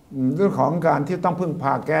 เรื่องของการที่ต้องพึ่งพ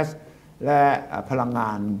าแก๊สและพลังง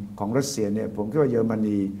านของรัสเซียเนี่ยผมคิดว่าเยอรม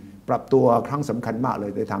นีปรับตัวครั้งสำคัญมากเล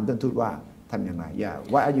ยแต่ถามท่านทูตว่าท่านยังไง Yeah,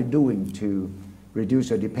 what are you doing to reduce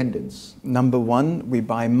your dependence? Number 1, we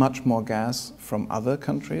buy much more gas from other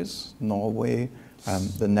countries, Norway,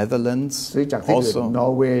 the Netherlands, ซื้อจากที่อื่น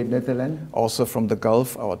Norway, Netherlands, also from the Gulf.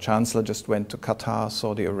 Our chancellor just went to Qatar,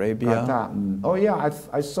 Saudi Arabia. Qatar. Oh yeah,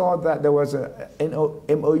 I saw that there was a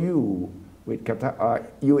MOU with Qatar,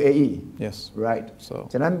 UAE. Yes. Right. So.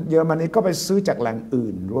 ฉะนั้นเยอรมนีก็ไปซื้อจากแหล่งอื่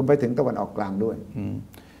นรวมไปถึงตะวันออกกลางด้วย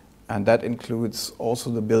And that includes also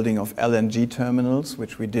the building of LNG terminals,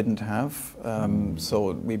 which we didn't have. So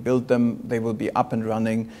we built them. They will be up and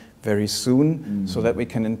running very soon so that we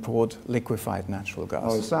can import liquefied natural gas.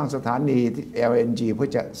 สร้างสถานี LNG เพื่อ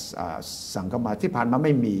จะสั่งเข้ามาที่ผ่านมาไ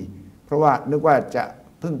ม่มีเพราะว่านึกว่าจะ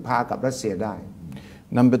พึ่งพากับรัสเซียได้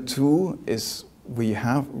Number 2 is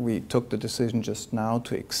we took the decision just now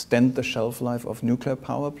to extend the shelf life of nuclear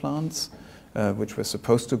power plants. Which were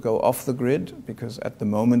supposed to go off the grid because at the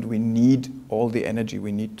moment we need all the energy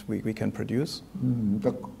we can produce.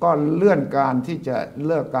 ก็เลื่อนการที่จะเ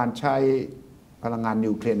ลิกการใช้พลังงาน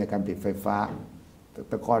นิวเคลียร์ในการผลิตไฟฟ้า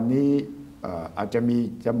แต่ก่อนนี้อาจจะมี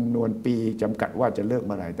จำนวนปีจำกัดว่าจะเลิกเ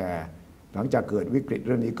มื่อไหร่แต่หลังจากเกิดวิกฤตเ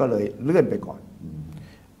รื่องนี้ก็เลยเลื่อนไปก่อน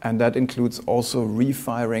And that includes also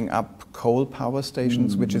refiring up coal power stations,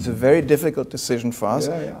 which is a very difficult decision for us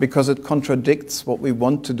because it contradicts what we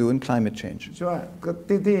want to do in climate change. ใช่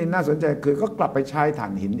ที่น่าสนใจคือก็กลับไปใช้ถ่า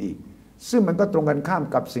นหินอีกซึ่งมันก็ตรงกันข้าม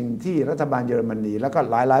กับสิ่งที่รัฐบาลเยอรมนีแล้วก็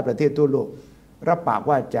หลายๆประเทศทั่วโลกรับปาก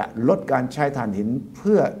ว่าจะลดการใช้ถ่านหินเ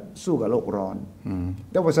พื่อสู้กับโลกร้อน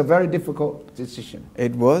That was a very difficult decision.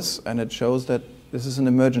 It was, and it shows that this is an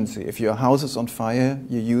emergency. If your house is on fire,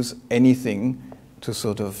 you use anything to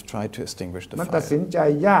sort of try to extinguish the fire. มันตัดสินใจ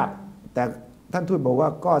ยากแต่ท่านทูตบอกว่า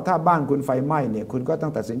ก็ถ้าบ้านคุณไฟไหม้เนี่ยคุณก็ต้อ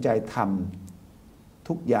งตัดสินใจทำ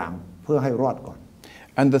ทุกอย่างเพื่อให้รอดก่อน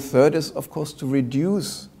And the third is, of course, to reduce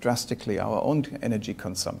drastically our own energy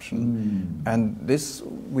consumption. And this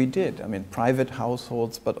we did. I mean, private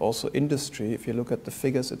households, but also industry. If you look at the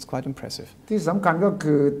figures, it's quite impressive. ที่สำคัญก็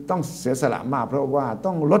คือต้องเสียสละมากเพราะว่า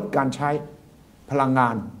ต้องลดการใช้พลังงา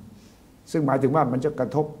นซึ่งหมายถึงว่ามันจะกร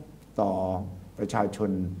ะทบต่อประชาชน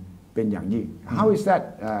เป็นอย่างยิ่ง How is that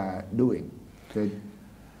doing? The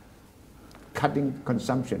cutting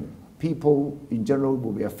consumption. People in general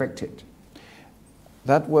will be affected.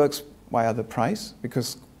 That works via the price because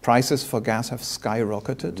prices for gas have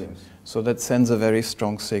skyrocketed. Yes. So that sends a very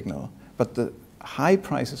strong signal. But the high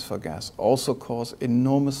prices for gas also cause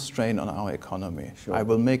enormous strain on our economy. Sure. I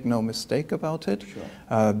will make no mistake about it,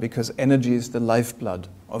 sure. Because energy is the lifeblood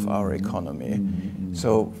of our economy. So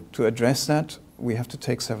to address that, we have to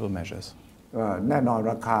take several measures. แน่นอน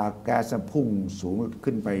ราคาแก๊สพุ่งสูง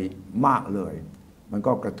ขึ้นไปมากเลยมัน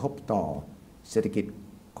ก็กระทบต่อ เศรษฐกิจ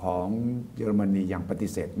ของเยอรมนียังปฏิ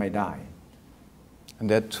เสธไม่ได้ And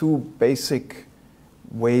there are two basic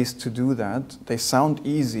ways to do that. They sound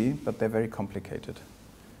easy, but they're very complicated.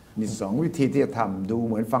 มีสองวิธีที่จะทำดูเ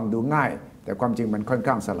หมือนฟังดูง่ายแต่ความจริงมันค่อน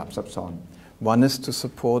ข้างสลับซับซ้อน One is to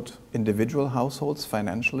support individual households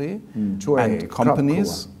financially ช่วย and ครอบครัว companies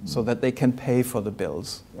so that they can pay for the bills.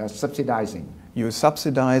 subsidizing You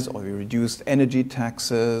subsidize or you reduce energy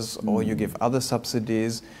taxes or you give other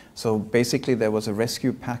subsidies. So basically there was a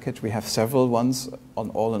rescue package. We have several ones on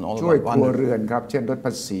all in all. ช่วยครัวเรือนครับเช่นลดภ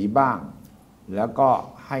าษีบ้างแล้วก็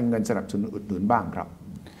ให้เงินสนับสนุนอุดหนุนบ้างครับ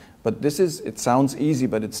But it sounds easy,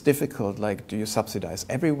 but it's difficult. Like, do you subsidize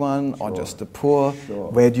everyone or just the poor?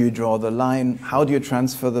 Where do you draw the line? How do you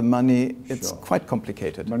transfer the money? It's quite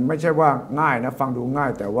complicated. มันไม่ใช่ว่าง่ายนะฟังดูง่าย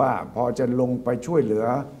แต่ว่าพอจะลงไปช่วยเหลือ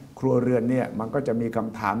ครัวเรือนเนี่ยมันก็จะมีค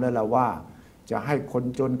ำถามแล้วล่ะว่าจะให้คน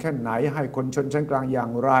จนแค่ไหนให้คนชนชั้นกลางอย่า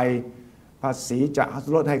งไรภาษีจะ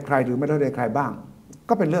ลดให้ใครหรือไม่ลดให้ใครบ้าง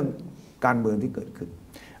ก็เป็นเรื่องการเมืองที่เกิดขึ้น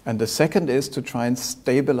And the second is to try and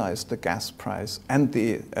stabilize the gas price and the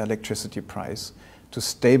electricity price to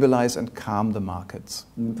stabilize and calm the markets.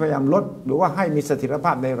 พยายามลดหรือว่าให้มีเสถียรภ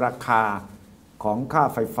าพในราคาของค่า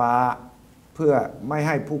ไฟฟ้าเพื่อไม่ใ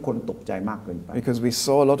ห้ผู้คนตกใจมากเกินไป Because we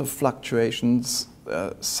saw a lot of fluctuations,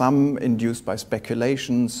 some induced by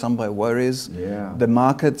speculation, some by worries. The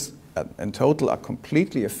markets in total are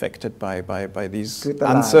completely affected by these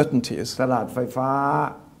uncertainties. ตลาดไฟฟ้า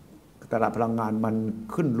ตลาดพลังงานมัน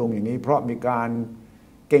ขึ้นลงอย่างนี้เพราะมีการ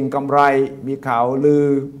เก่งกำไรมีข่าวลือ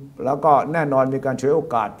แล้วก็แน่นอนมีการฉวยโอ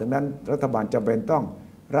กาสดังนั้นรัฐบาลจำเป็นต้อง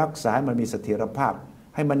รักษาให้มันมีเสถียรภาพ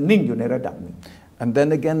ให้มันนิ่งอยู่ในระดับหนึ่ง And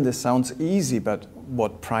then again, this sounds easy, but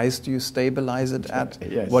what price do you stabilize it at?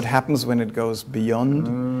 Yes. What happens when it goes beyond?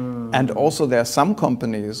 And also there are some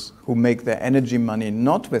companies who make their energy money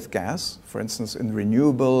not with gas, for instance in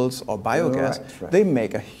renewables or biogas. Right. They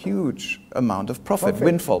make a huge amount of profit.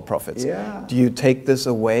 Windfall profits. Yeah. Do you take this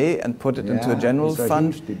away and put it into a general fund?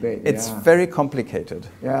 It's very complicated.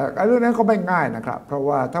 เรื่องนั้นก็ไม่ง่ายนะครับเพราะ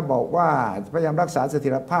ว่าถ้าบอกว่าพยายามรักษาเส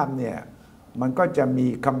ถียรภาพเนี่ยมันก็จะมี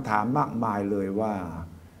คำถามมากมายเลยว่า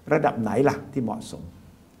ระดับไหนล่ะที่เหมาะสม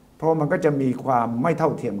เพราะมันก็จะมีความไม่เท่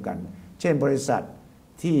าเทียมกันเช่นบริษัท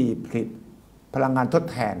ที่ผลิตพลังงานทด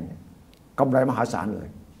แทนกำไรมหาศาลเลย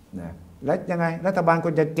นะและยังไงรัฐบาลค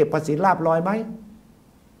วรจะเก็บภาษีลาภลอยไหม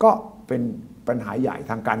ก็เป็นปัญหาใหญ่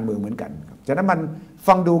ทางการเมืองเหมือนกันครับฉะนั้นมัน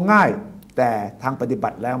ฟังดูง่ายแต่ทางปฏิบั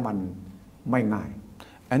ติแล้วมันไม่ง่าย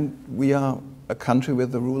And we are a country with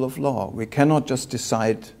the rule of law. We cannot just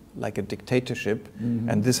decide like a dictatorship,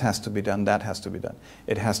 and this has to be done, that has to be done.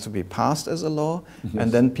 It has to be passed as a law, and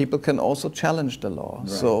then people can also challenge the law. Right.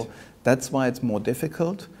 So that's why it's more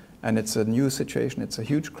difficult, and it's a new situation, it's a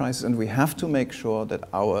huge crisis, and we have to make sure that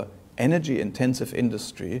our energy-intensive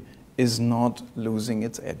industry is not losing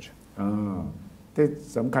its edge. ที่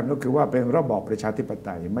สำคัญก็คือว่าเป็นระบอบประชาธิปไต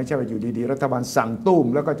ยไม่ใช่ว่าอยู่ดีๆรัฐบาลสั่งตุ้ม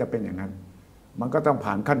แล้วก็จะเป็นอย่างนั้นมันก็ต้อง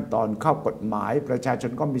ผ่านขั้นตอนเข้ากฎหมายประชาช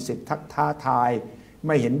นก็มีสิทธิ์ท้าทายไ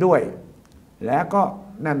ม่เห็นด้วยและก็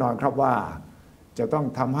แน่นอนครับว่าจะต้อง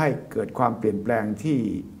ทำให้เกิดความเปลี่ยนแปลงที่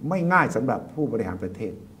ไม่ง่ายสำหรับผู้บริหารประเท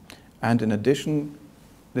ศ And in addition,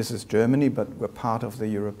 this is Germany, but we're part of the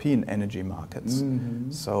European energy markets.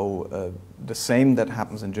 So the same that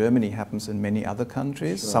happens in Germany happens in many other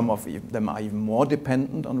countries. Some of them are even more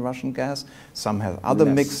dependent on Russian gas. Some have other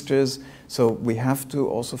mixtures. So we have to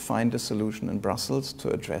also find a solution in Brussels to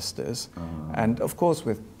address this. And of course,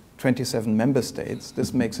 with 27 member states,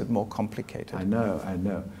 this makes it more complicated. I know.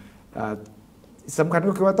 สำคัญ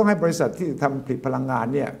ก็คือว่าต้องให้บริษัทที่ทำผลิตพลังงาน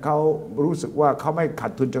เนี่ยเขารู้สึกว่าเขาไม่ขา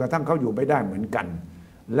ดทุนจนกระทั่งเขาอยู่ไม่ได้เหมือนกัน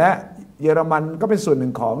และเยอรมันก็เป็นส่วนหนึ่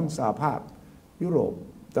งของสหภาพยุโรป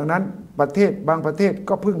ดังนั้นประเทศบางประเทศ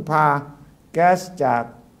ก็พึ่งพาแก๊สจาก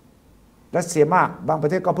รัสเซียมากบางประ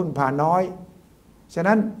เทศก็พึ่งพาน้อยฉะ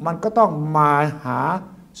นั้นมันก็ต้องมาหา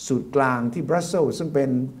ศูนย์กลางที่บรัสเซลส์ซึ่งเป็น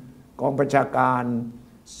กองบัญชาการ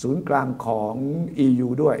ศูนย์กลางของ EU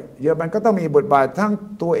ด้วยเยอรมันก็ต้องมีบทบาททั้ง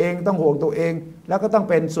ตัวเองต้องห่วงตัวเองแล้วก็ต้อง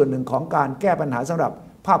เป็นส่วนหนึ่งของการแก้ปัญหาสำหรับ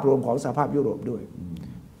ภาพรวมของสหภาพยุโรปด้วย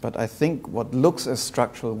But I think what looks as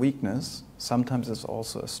structural weakness sometimes is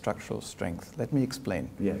also a structural strength. Let me explain.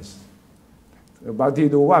 Yes. บางที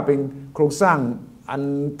ดูว่าเป็นโครงสร้างอัน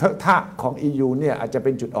เถอะทะของ EU เนี่ยอาจจะเ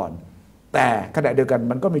ป็นจุดอ่อนแต่ขณะเดียวกัน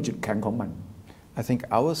มันก็มีจุดแข็งของมัน I think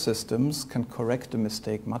our systems can correct a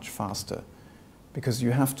mistake much faster. Because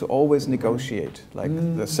you have to always negotiate. Like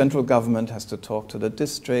the central government has to talk to the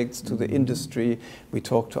districts, to the industry. We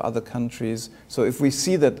talk to other countries. So if we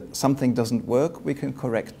see that something doesn't work, we can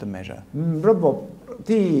correct the measure. ระบบ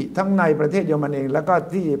ที่ทั้งในประเทศเยอรมันเองแล้วก็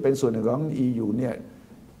ที่เป็นส่วนหนึ่งของ EU เนี่ย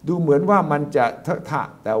ดูเหมือนว่ามันจะเถอะทะ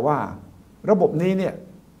แต่ว่า ระบบนี้เนี่ย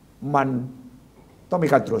มันต้องมี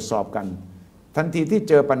การตรวจสอบกันทันทีที่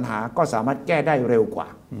เจอปัญหาก็สามารถแก้ได้เร็วกว่า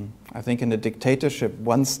I think in a dictatorship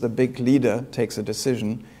once the big leader takes a decision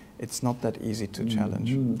it's not that easy to challenge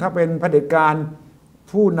ถ้าเป็นเผด็จการ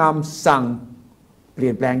ผู้นำสั่งเปลี่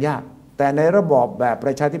ยนแปลงยากแต่ในระบอบแบบป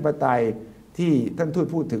ระชาธิปไตยที่ท่านทูต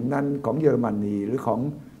พูดถึงนั้นของเยอรมนีหรือของ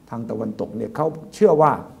ทางตะวันตกเนี่ยเขาเชื่อว่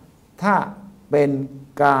าถ้าเป็น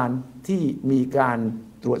การที่มีการ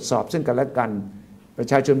ตรวจสอบซึ่งกันและกันประ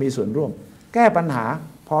ชาชนมีส่วนร่วมแก้ปัญหา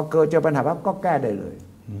พอเจอปัญหาปั๊บก็แก้ได้เลย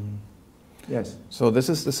Yes so this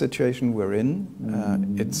is the situation we're in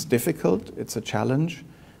it's difficult it's a challenge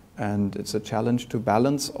and it's a challenge to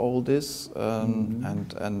balance all this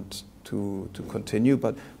and to continue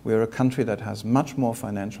but we're a country that has much more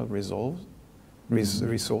financial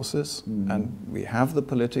resources and we have the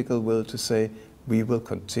political will to say we will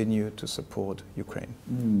continue to support Ukraine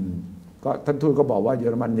ก็ท่านทูตก็บอกว่าเยอ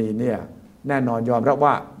รมนีเนี่ยแน่นอนยอมรับ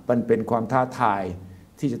ว่ามันเป็นความท้าทาย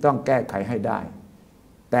ที่จะต้องแก้ไขให้ได้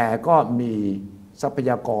แต่ก็มีทรัพ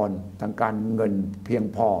ยากรทางการเงินเพียง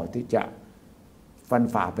พอที่จะฟัน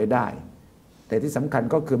ฝ่าไปได้แต่ที่สำคัญ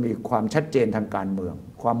ก็คือมีความชัดเจนทางการเมือง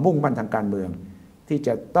ความมุ่งมั่นทางการเมืองที่จ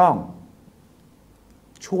ะต้อง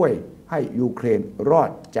ช่วยให้ยูเครนรอด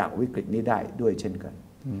จากวิกฤตนี้ได้ด้วยเช่นกัน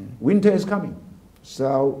Winter is coming so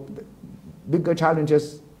bigger challenges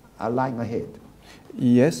are lying ahead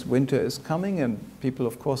Yes, winter is coming and people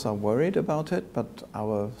of course are worried about it, but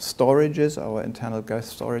our storages, our internal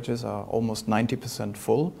gas storages are almost 90%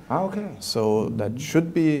 full. Okay. So that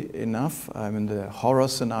should be enough. I mean the horror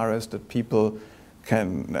scenarios that people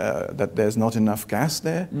can, that there's not enough gas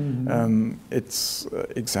there, it's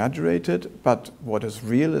exaggerated, but what is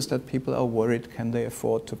real is that people are worried, can they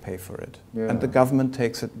afford to pay for it? Yeah. And the government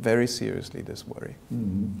takes it very seriously, this worry.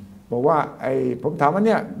 บอกว่าผมถามว่าเ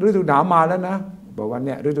นี่ยฤดูหนาวมาแล้วนะบอกว่าเ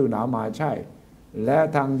นี่ยฤดูหนาวมาใช่และ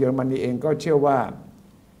ทางเยอรมนีเองก็เชื่อว่า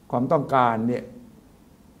ความต้องการเนี่ย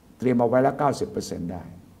เตรียมเอาไว้แล้ว 90% ได้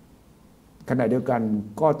ขณะเดียวกัน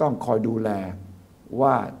ก็ต้องคอยดูแลว่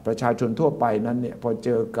าประชาชนทั่วไปนั้นเนี่ยพอเจ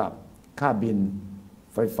อกับค่าบิน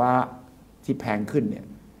ไฟฟ้าที่แพงขึ้นเนี่ย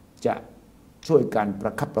จะช่วยกันปร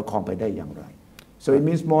ะคับประคองไปได้อย่างไร so it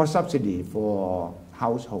means more subsidy for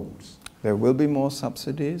households There will be more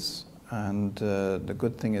subsidies and the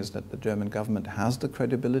good thing is that the German government has the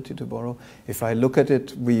credibility to borrow. If I look at it,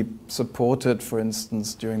 we supported, for instance,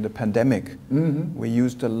 during the pandemic, we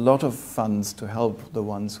used a lot of funds to help the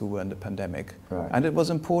ones who were in the pandemic. Right. And it was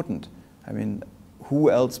important. I mean,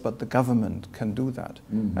 who else but the government can do that?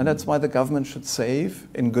 And that's why the government should save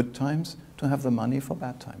in good times to have the money for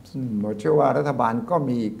bad times. ผมเชื่อว่ารัฐบาลก็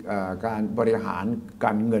มีการบริหารก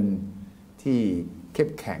ารเงินที่เข้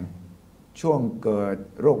มแข็งช่วงเกิด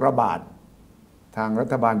โรคระบาดทางรั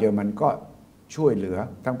ฐบาลเยอรมันก็ช่วยเหลือ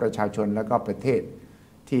ทั้งประชาชนและก็ประเทศ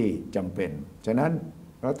ที่จำเป็นฉะนั้น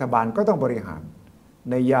รัฐบาลก็ต้องบริหาร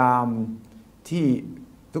ในยามที่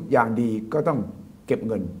ทุกอย่างดีก็ต้องเก็บ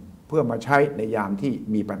เงินเพื่อมาใช้ในยามที่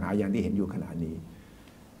มีปัญหาอย่างที่เห็นอยู่ขณะนี้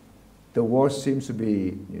The war seems to be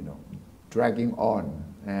dragging on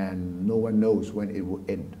and no one knows when it will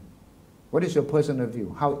end. What is your personal view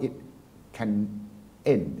how it can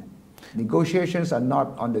end?Negotiations are not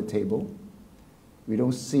on the table. We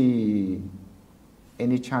don't see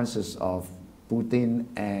any chances of Putin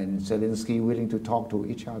and Zelensky willing to talk to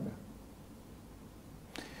each other.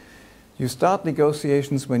 You start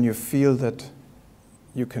negotiations when you feel that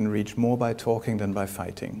you can reach more by talking than by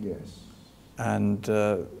fighting. Yes. And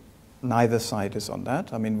neither side is on that.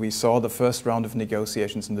 I mean, we saw the first round of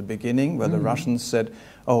negotiations in the beginning where the Russians said,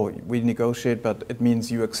 oh, we negotiate, but it means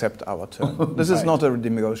you accept our term. This is not a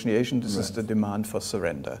negotiation, this is the demand for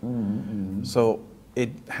surrender. So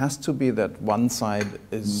it has to be that one side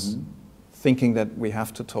is thinking that we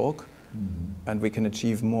have to talk and we can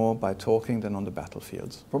achieve more by talking than on the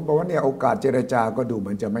battlefields. ผมบอกว่าเนี่ยโอกาสเจรจาก็ดูเห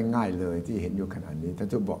มือนจะไม่ง่ายเลยที่เห็นอยู่ขณะนี้ท่าน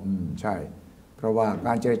ทูตบอกใช่เพราะว่าก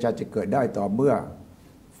ารเจรจาจะเกิดได้ต่อเมื่อ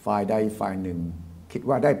ฝ่ายใดฝ่ายหนึ่งคิด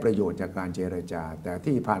ว่าได้ประโยชน์จากการเจรจาแต่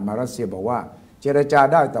ที่ผ่านมารัสเซียบอกว่าเจรจา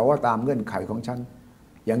ได้แต่ว่าตามเงื่อนไขของฉัน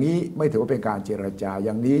อย่างนี้ไม่ถือว่าเป็นการเจรจาอ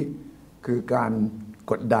ย่างนี้คือการ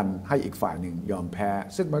กดดันให้อีกฝ่ายหนึ่งยอมแพ้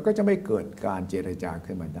ซึ่งมันก็จะไม่เกิดการเจรจา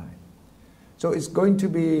ขึ้นมาได้ so it's going to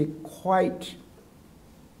be quite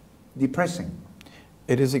depressing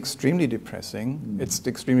It is extremely depressing. It's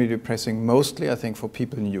extremely depressing mostly I think for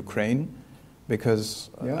people in Ukraine because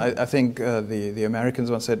I think the Americans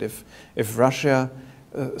once said if Russia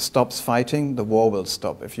stops fighting, the war will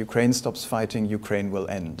stop. If Ukraine stops fighting, Ukraine will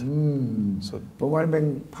end. So เพราะว่าเป็น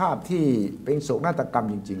ภาพที่เป็นโศกนาฏกรรม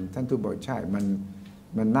จริงๆท่านทูตบอกใช่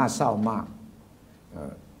มันน่าเศร้ามาก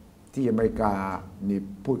ที่อเมริกานี่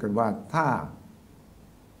พูดกันว่าถ้า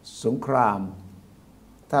สงคราม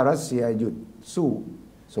ถ้ารัสเซียหยุดสู้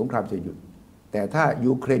สงครามจะหยุดแต่ถ้า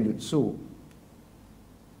ยูเครนหยุดสู้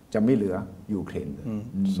จะไม่เหลือยูเครนเลย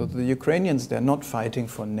So the Ukrainians, they're not fighting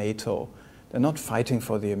for NATO. They're not fighting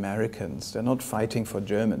for the Americans. They're not fighting for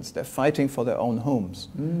Germans. They're fighting for their own homes.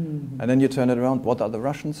 And then you turn it around, what are the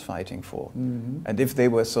Russians fighting for? And if they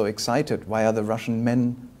were so excited, why are the Russian men,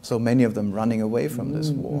 so many of them, running away from this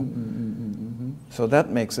war? So that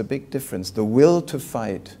makes a big difference. The will to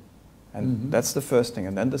fight, and that's the first thing.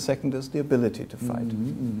 And then the second is the ability to fight.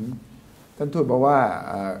 ท่านทูตบอกว่า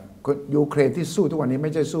ยูเครนที่สู้ทุกวันนี้ไ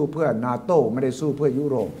ม่ใช่สู้เพื่อนาโต้ไม่ได้สู้เพื่อยุ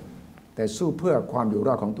โรปแต่สู้เพื่อความอยู่ร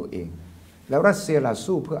อดของตัวเองแล้วรัสเซียล่ะ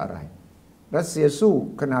สู้เพื่ออะไรรัสเซียสู้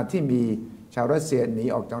ขณะที่มีชาวรัสเซียหนี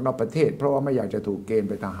ออกจากนอกประเทศเพราะว่าไม่อยากจะถูกเกณฑ์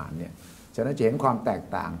ไปทหารเนี่ยฉะนั้นจะเห็นความแตก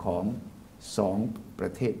ต่างของสองปร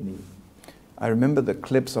ะเทศนี้ I remember the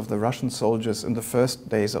clips of the Russian soldiers in the first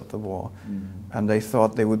days of the war, and they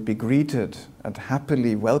thought they would be greeted and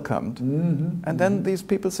happily welcomed. And then these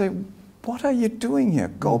people say, what are you doing here?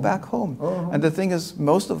 Go back home. And the thing is,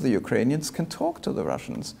 most of the Ukrainians can talk to the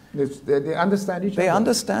Russians. They understand each other. They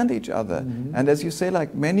understand each other. And as you say,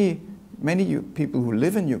 like many people who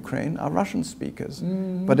live in Ukraine are Russian speakers.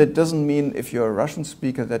 But it doesn't mean if you're a Russian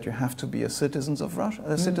speaker that you have to be a citizen of Russia.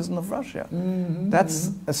 That's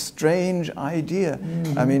a strange idea.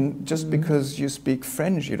 I mean, just because you speak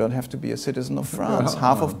French, you don't have to be a citizen of France.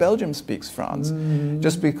 Half of Belgium speaks France.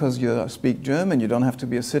 Just because you speak German, you don't have to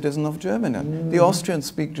be a citizen of Germany. The Austrians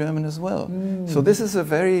speak German as well. So this is a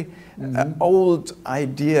very old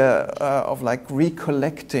idea of like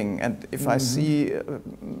recollecting. And if I see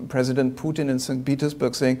President Putin in St.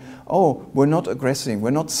 Petersburg saying, oh, we're not aggressing,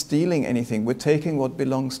 we're not stealing anything, we're taking what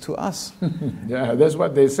belongs to us. Yeah, that's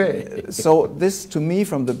what they say. So this, to me,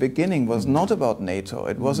 from the beginning, was not about NATO.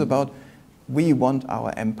 It was about we want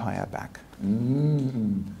our empire back.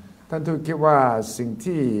 ท่านทูตคิดว่าสิ่ง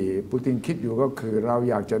ที่ปูตินคิดอยู่ก็คือเรา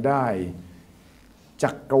อยากจะได้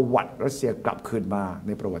จักรวรรดิรัสเซียกลับคืนมาใ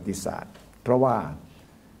นประวัติศาสตร์เพราะว่า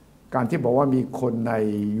การที่บอกว่ามีคนใน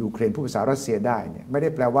ยูเครนพูดภาษารัสเซียได้เนี่ยไม่ได้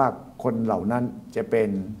แปลว่าคนเหล่านั้นจะเป็น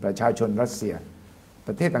ประชาชนรัสเซียป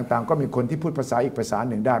ระเทศต่างๆก็มีคนที่พูดภาษาอีกภาษา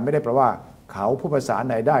หนึ่งได้ไม่ได้แปลว่าเขาพูดภาษาไ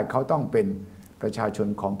หนได้เขาต้องเป็นประชาชน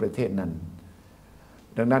ของประเทศนั้น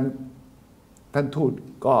ดังนั้นท่านทูต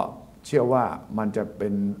ก็เชื่อว่ามันจะเป็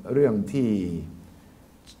นเรื่องที่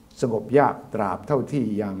สงบยากตราบเท่าที่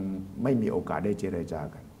ยังไม่มีโอกาสได้เจรจา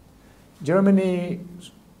กัน Germany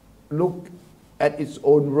look at its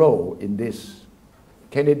own role in this.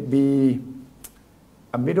 Can it be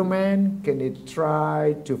a middleman? Can it try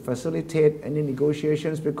to facilitate any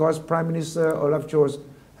negotiations? Because Prime Minister Olaf Scholz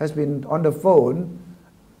has been on the phone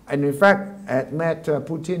and in fact had met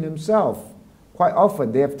Putin himself. Quite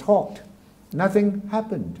often they have talked. Nothing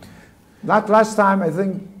happened. Last time I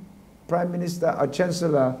think Prime Minister or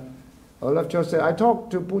Chancellor Olaf Scholz said, I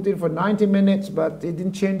talked to Putin for 90 minutes, but it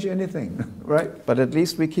didn't change anything, right? But at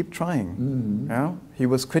least we keep trying. Yeah? He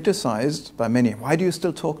was criticized by many. Why do you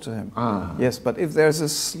still talk to him? Yes, but if there's a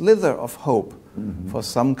slither of hope for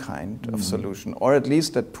some kind of solution, or at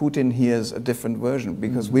least that Putin hears a different version,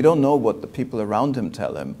 because we don't know what the people around him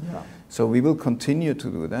tell him. Yeah. So we will continue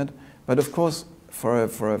to do that. But of course, for a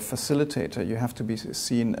facilitator, you have to be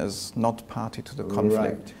seen as not party to the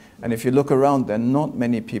conflict. Right. And if you look around, there are not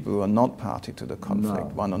many people who are not party to the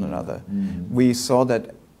conflict, one on another. We saw that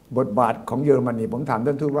บทบาทของเยอรมนีผมถาม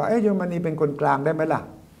ท่านทูตว่าเยอรมนีเป็นคนกลางได้ไหมล่ะ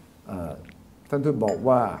ท่านทูตบอก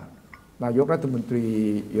ว่านายกรัฐมนตรี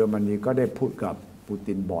เยอรมนีก็ได้พูดกับปู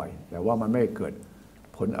ตินบ่อยแต่ว่ามันไม่เกิด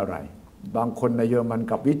ผลอะไรบางคนในเยอรมัน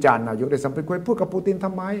กับวิจารณ์นายกได้สัมผัสคุยพูดกับปูตินท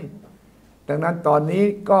ำไมดังนั้นตอนนี้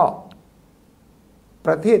ก็ป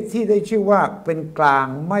ระเทศที่ได้ชื่อว่าเป็นกลาง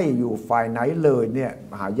ไม่อยู่ฝ่ายไหนเลยเนี่ย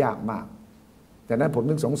หายากมากแต่นั้นผม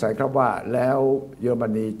ถึงสงสัยครับว่าแล้วเยอรม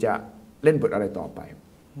นีจะเล่นบทอะไรต่อไป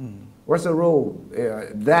What's the role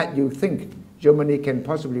that you think Germany can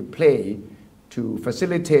possibly play to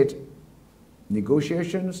facilitate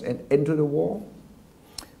negotiations and end to the war?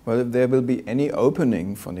 Well, if there will be any opening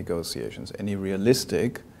for negotiations, any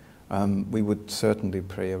realistic, we would certainly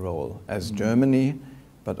play a role as Germany,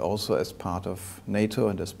 but also as part of NATO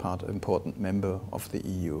and as part of important member of the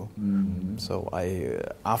EU. So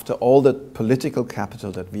after all the political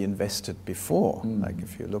capital that we invested before, like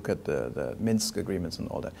if you look at the Minsk agreements and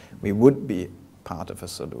all that, we would be part of a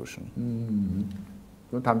solution.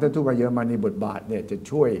 ผมถามท่านทูตว่าเยอรมนีบทบาทเนี่ยจะ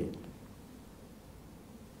ช่วย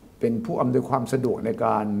เป็นผู้อำนวยความสะดวกในก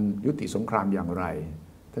ารยุติสงครามอย่างไร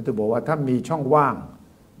ท่านทูตบอกว่าถ้ามีช่องว่าง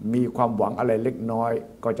มีความหวังอะไรเล็กน้อย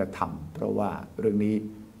ก็จะทำเพราะว่าเรื่องนี้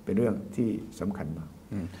เป็นเรื่องที่สำคัญมาก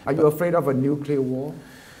Are you afraid of a nuclear war?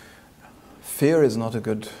 Fear is not a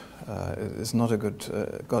good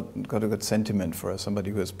got a good sentiment for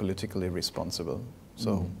somebody who is politically responsible.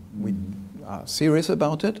 So we are serious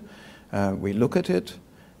about it. We look at it.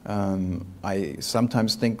 I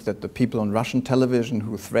sometimes think that the people on Russian television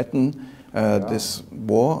who threaten this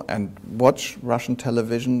war and watch Russian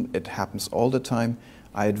television, it happens all the time.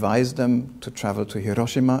 I advise them to travel to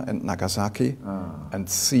Hiroshima and Nagasaki and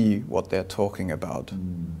see what they're talking about.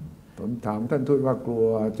 ผมถามท่านทูตว่ากลัว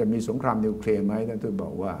จะมีสงครามนิวเคลียร์ไหมท่านทูตบอ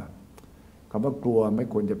กว่าคำว่ากลัวไม่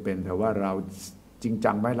ควรจะเป็นแต่ว่าเราจริง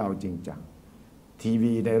จังไหมเราจริงจังที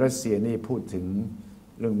วีในรัสเซียนี่พูดถึง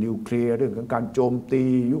เรื่องนิวเคลียร์เรื่องของการโจมตี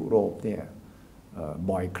ยุโรปเนี่ย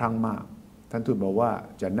บ่อยครั้งมากท่านทูตบอกว่า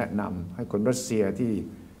จะแนะนำให้คนรัสเซียที่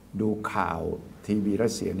ดูข่าวทีวีรั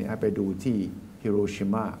สเซียเนี่ยให้ไปดูที่ฮิโรชิ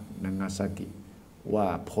มานางาซากิว่า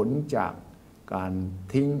ผลจากการ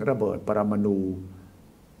ทิ้งระเบิดปรมาณู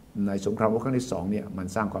ในสงครามโลกครั้งที่2เนี่ยมัน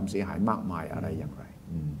สร้างความเสียหายมากมายอะไรอย่างไร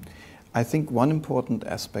I think one important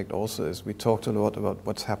aspect also is we talked a lot about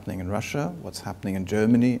what's happening in Russia, what's happening in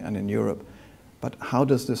Germany and in Europe, but how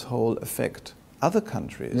does this whole affect other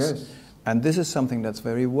countries? Yes. And this is something that's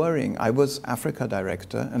very worrying. I was Africa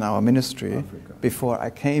director in our ministry before I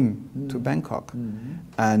came to Bangkok,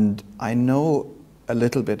 and I know a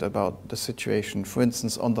little bit about the situation, for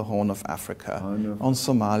instance, on the Horn of Africa, on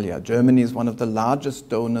Somalia. Germany is one of the largest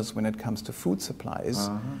donors when it comes to food supplies,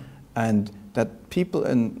 and that people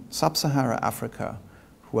in sub-Saharan Africa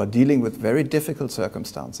who are dealing with very difficult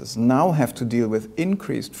circumstances now have to deal with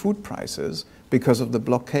increased food prices because of the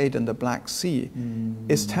blockade in the Black Sea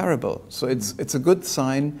is terrible. So it's a good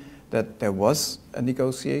sign that there was a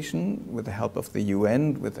negotiation with the help of the UN,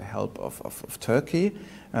 with the help of Turkey,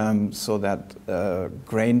 so that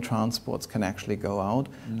grain transports can actually go out.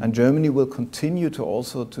 And Germany will continue to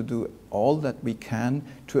also to do all that we can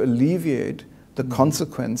to alleviate the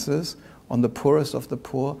consequences on the poorest of the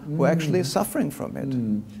poor who are actually suffering from it.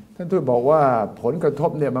 ท่านทูตบอกว่าผลกระทบ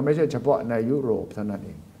เนี่ยมันไม่ใช่เฉพาะในยุโรปเท่านั้นเอ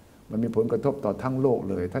งมันมีผลกระทบต่อทั้งโลก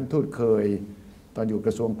เลยท่านทูตเคยตอนอยู่ก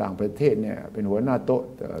ระทรวงต่างประเทศเนี่ยเป็นหัวหน้าโต๊ะ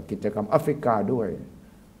กิจกรรมแอฟริกาด้วย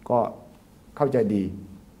ก็เข้าใจดี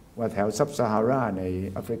ว่าแถวซับซาฮาราใน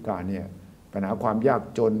แอฟริกาเนี่ยปัญหาความยาก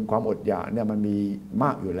จนความอดอยากเนี่ยมันมีม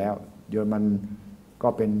ากอยู่แล้วเยอรมันก็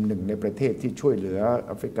เป็นหนึ่งในประเทศที่ช่วยเหลือแ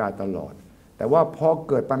อฟริกาตลอดแต่ว่าพอ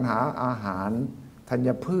เกิดปัญหาอาหารธัญ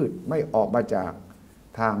พืชไม่ออกมาจาก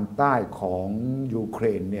ทางใต้ของยูเคร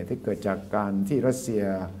นเนี่ยที่เกิดจากการที่รัสเซีย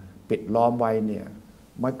ปิดล้อมไว้เนี่ย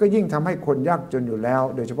มันก็ยิ่งทำให้คนยากจนอยู่แล้ว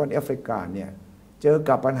โดยเฉพาะในแอฟริกาเนี่ยเจอ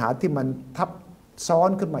กับปัญหาที่มันทับซ้อน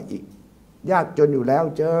ขึ้นมาอีกยากจนอยู่แล้ว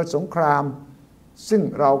เจอสงครามซึ่ง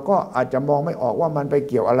เราก็อาจจะมองไม่ออกว่ามันไป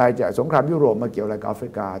เกี่ยวอะไรจากสงครามยุโรปมาเกี่ยวอะไรกับแอฟ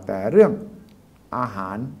ริกาแต่เรื่องอาห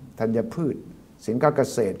ารธัญพืชสินค้าเก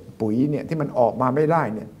ษตรปุ๋ยเนี่ยที่มันออกมาไม่ได้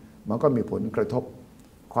เนี่ยมันก็มีผลกระทบ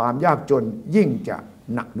ความยากจนยิ่งจะ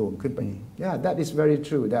หนักหน่วงขึ้นไป Yeah, that is very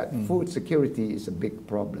true. That food security is a big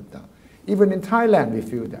problem. Even in Thailand, we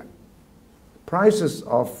feel that prices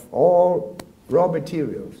of all raw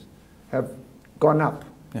materials have gone up.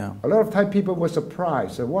 Yeah. A lot of Thai people were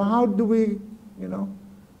surprised. So, well, how do we,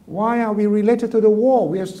 why are we related to the war?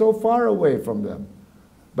 We are so far away from them.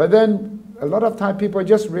 But then a lot of Thai people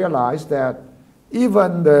just realized that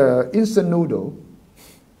even the instant noodle,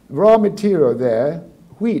 raw material there,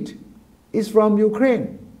 wheat, is from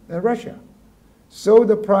Ukraine and Russia. So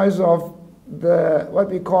the price of what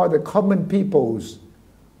we call the common people's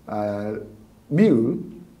meal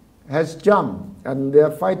has jumped, and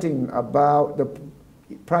they're fighting about the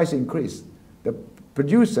price increase. The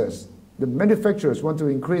producers, the manufacturers want to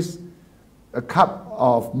increase a cup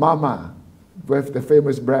of Mama, with the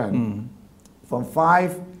famous brand, from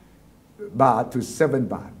 5 baht to 7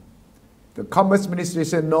 baht. The Commerce Ministry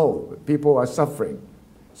said no, people are suffering.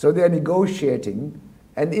 So they are negotiating,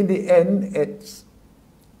 and in the end, it's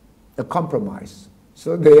a compromise.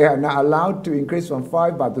 So they are now allowed to increase from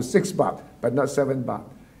 5 baht to 6 baht, but not 7 baht.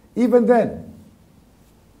 Even then,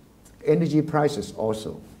 energy prices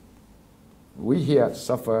also, we here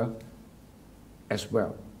suffer as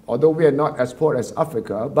well. Although we are not as poor as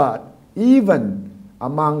Africa, but even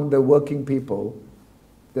among the working people,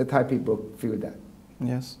 the Thai people feel that.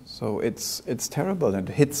 Yes, so it's terrible and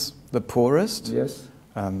it hits the poorest. Yes.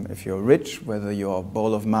 If you're rich, whether your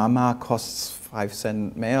bowl of mama costs 5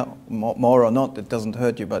 cents more or not, it doesn't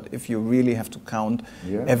hurt you. But if you really have to count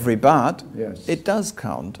every baht, it does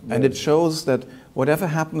count. And it shows that whatever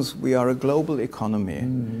happens, we are a global economy.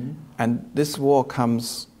 And this war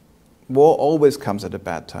always comes at a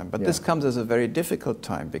bad time. But this comes as a very difficult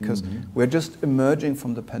time because we're just emerging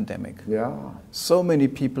from the pandemic. Yeah. So many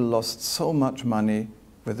people lost so much money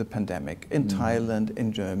with the pandemic in Thailand,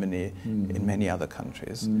 in Germany, in many other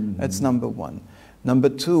countries. That's number one. Number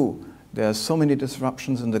two, there are so many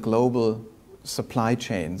disruptions in the global supply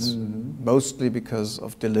chains, mostly because of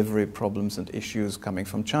delivery problems and issues coming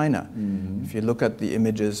from China. If you look at the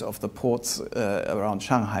images of the ports around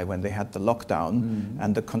Shanghai when they had the lockdown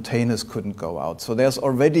and the containers couldn't go out. So there's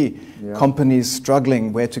already companies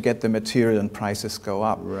struggling where to get the material and prices go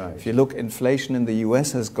up. Right. If you look, inflation in the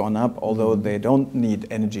US has gone up, although they don't need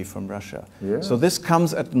energy from Russia. Yeah. So this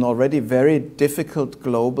comes at an already very difficult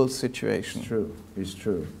global situation. It's true. It's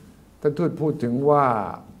true. ท่านทูตพูดถึงว่า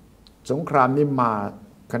สงครามนี้มา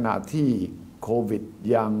ขณะที่โควิด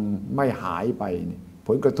ยังไม่หายไปผ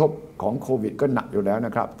ลกระทบของโควิดก็หนักอยู่แล้วน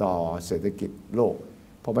ะครับต่อเศรษฐกิจโลก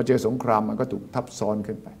พอมาเจอสงครามมันก็ถูกทับซ้อน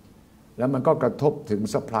ขึ้นไปแล้วมันก็กระทบถึง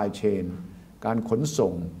supply chain การขน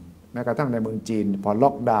ส่งแม้กระทั่งในเมืองจีนพอล็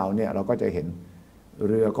อกดาวน์เนี่ยเราก็จะเห็น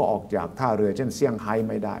เรือก็ออกจากท่าเรือเช่นเซี่ยงไฮ้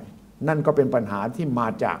ไม่ได้นั่นก็เป็นปัญหาที่มา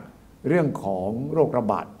จากเรื่องของโรคระ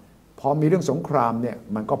บาดพอมีเรื่องสงครามเนี่ย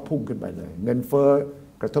มันก็พุ่งขึ้นไปเลยเงินเฟ้อ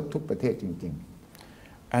กระทบทุกประเทศจริง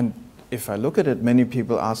ๆ And if I look at it, many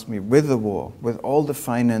people ask me, with the war, with all the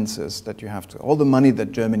finances that you have to, all the money that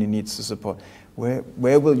Germany needs to support,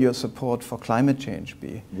 where will your support for climate change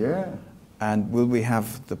be? Yeah. And will we have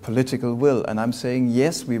the political will? And I'm saying,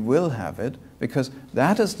 yes, we will have it, because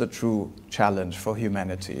that is the true challenge for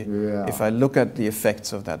humanity. Yeah. If I look at the effects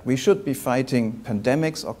of that, we should be fighting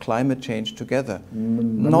pandemics or climate change together,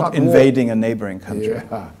 not invading a neighboring country.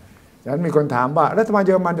 Yeah. ฉะนั้นมีคนถามว่ารัฐบาลเ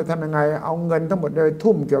ยอรมันจะทำยังไงเอาเงินทั้งหมดเลย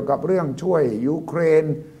ทุ่มเกี่ยวกับเรื่องช่วยยูเครน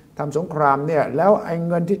ทำสงครามเนี่ยแล้วไอ้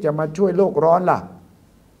เงินที่จะมาช่วยโลกร้อนล่ะ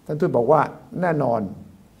ท่านทูตบอกว่าแน่นอน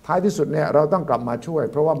ท้ายที่สุดเนี่ยเราต้องกลับมาช่วย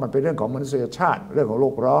เพราะว่ามันเป็นเรื่องของมนุษยชาติเรื่องของโล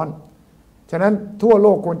กร้อนฉะนั้นทั่วโล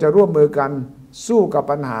กควรจะร่วมมือกันสู้กับ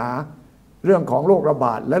ปัญหาเรื่องของโรคระบ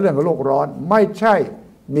าดและเรื่องของโลกร้อนไม่ใช่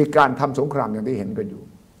มีการทำสงครามอย่างที่เห็นกันอยู่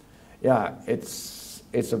Yeah,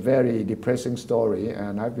 it's a very depressing story,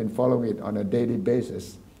 and I've been following it on a daily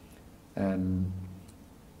basis. And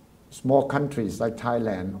small countries like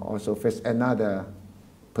Thailand also face another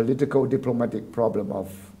political diplomatic problem of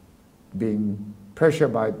being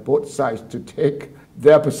pressured by both sides to take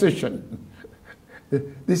their position.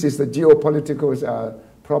 This is the geopolitical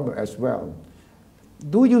problem as well.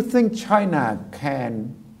 Do you think China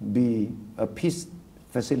can be a peace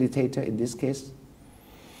facilitator in this case?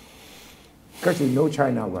 Because you know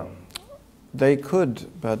China well. They could,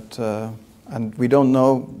 but and we don't know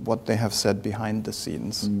what they have said behind the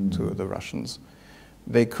scenes to the Russians.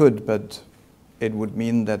 They could, but it would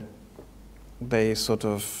mean that they sort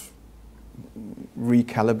of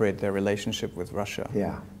recalibrate their relationship with Russia.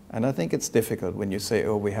 Yeah. And I think it's difficult when you say,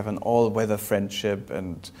 oh, we have an all-weather friendship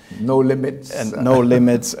and no limits. And no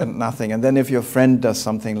limits and nothing. And then if your friend does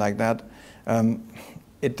something like that,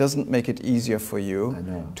 it doesn't make it easier for you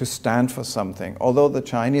to stand for something. Although the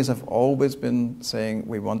Chinese have always been saying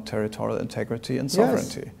we want territorial integrity and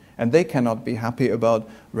sovereignty. Yes. And they cannot be happy about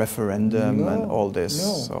referendum and all this.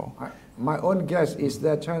 No. So. My own guess is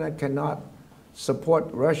that China cannot support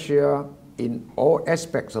Russia in all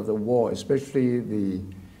aspects of the war, especially the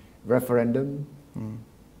referendum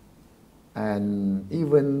and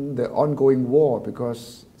even the ongoing war,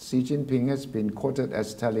 because Xi Jinping has been quoted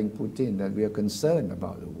as telling Putin that we are concerned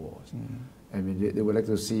about the wars. I mean, they would like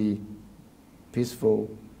to see peaceful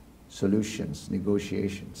solutions,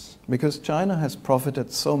 negotiations. Because China has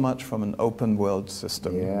profited so much from an open world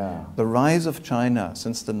system. Yeah. The rise of China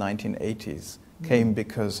since the 1980s came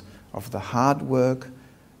because of the hard work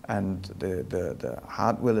and the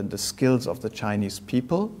hard will and the skills of the Chinese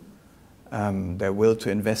people, their will to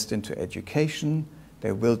invest into education,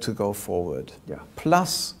 their will to go forward,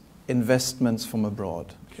 plus investments from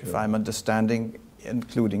abroad. Sure. If I'm understanding,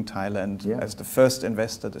 including Thailand as the first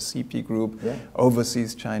investor, the CP Group,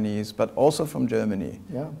 overseas Chinese, but also from Germany.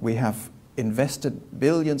 We have invested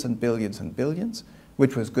billions and billions and billions,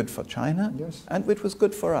 which was good for China and which was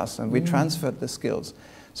good for us, and we transferred the skills.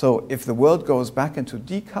 So if the world goes back into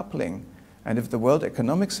decoupling, and if the world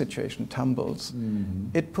economic situation tumbles,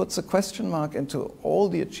 it puts a question mark into all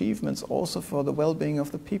the achievements also for the well-being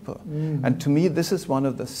of the people. And to me, this is one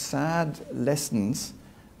of the sad lessons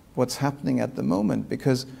what's happening at the moment,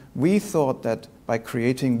 because we thought that by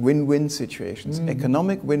creating win-win situations,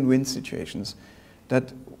 economic win-win situations,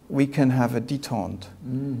 that we can have a detente.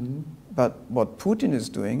 But what Putin is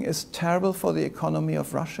doing is terrible for the economy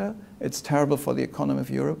of Russia, it's terrible for the economy of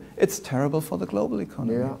Europe, it's terrible for the global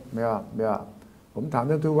economy. Yeah. ผมถาม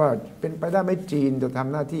ท่านทูตว่าเป็นไปได้ไหมจีนจะท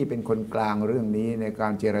ำหน้าที่เป็นคนกลางเรื่องนี้ในกา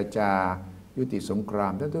รเจรจายุติสงครา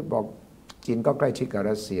มท่านทูตบอกจีนก็ใกล้ชิดกับ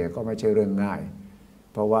รัสเซียก็ไม่ใช่เรื่องง่าย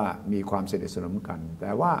เพราะว่ามีความสนิทสนมกันแ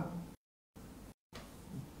ต่ว่า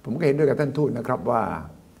ผมก็เห็นด้วยกับท่านทูตนะครับว่า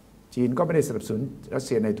จีนก็ไม่ได้สนับสนุนรัสเ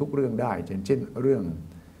ซียในทุกเรื่องได้เช่นเรื่อง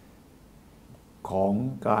ของ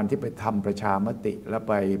การที่ไปทำประชามติและ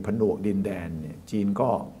ไปผนวกดินแดนเนี่ยจีนก็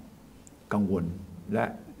กังวลและ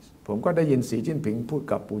ผมก็ได้ยินสีจิ้นผิงพูด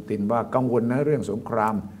กับปูตินว่ากังวลนะเรื่องสงครา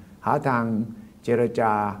มหาทางเจรจ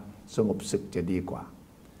าสงบศึกจะดีกว่า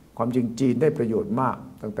ความจริงจีนได้ประโยชน์มาก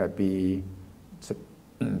ตั้งแต่ปี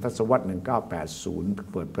ทศวรรษ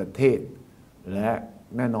 1980 เปิดประเทศและ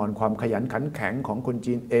แน่นอนความขยันขันแข็งของคน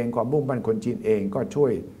จีนเองความมุ่งมั่นคนจีนเองก็ช่ว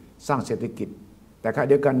ยสร้างเศรษฐกิจแต่ขณะ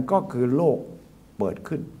เดียวกันก็คือโลกเปิด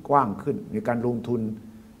ขึ้นกว้างขึ้นมีการลงทุน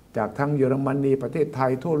จากทั้งเยอรมนีประเทศไท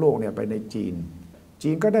ยทั่วโลกเนี่ยไปในจีน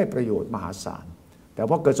ก็ได้ประโยชน์มหาศาลแต่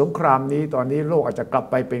พอเกิดสงครามนี้ตอนนี้โลกอาจจะกลับ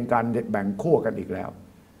ไปเป็นการแบ่งขั้วกันอีกแล้ว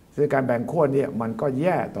ซึ่งการแบ่งขั้วเนี่ยมันก็แ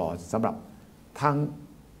ย่ต่อสำหรับทั้ง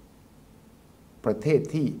ประเทศ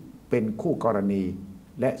ที่เป็นคู่กรณี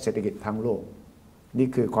และเศรษฐกิจทั้งโลกนี่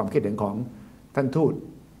คือความคิดเห็นของท่านทูต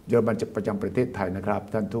เยอรมันประจำประเทศไทยนะครับ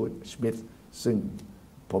ท่านทูตชมิทซึ่ง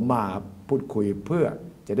ผมมาพูดคุยเพื่อ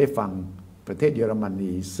จะได้ฟังประเทศเยอรม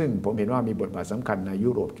นีซึ่งผมเห็นว่ามีบทบาทสำคัญในยุ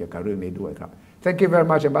โรปเกี่ยวกับเรื่องนี้ด้วยครับ Thank you very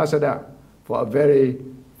much Ambassador for a very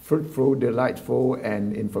fruitful, delightful and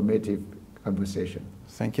informative conversation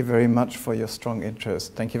Thank you very much for your strong interest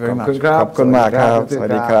Thank you very much ขอบคุณมากครับสวัส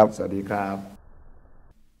ดีครับสวัสดีครับ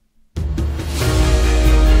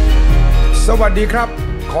สวัสดีครับ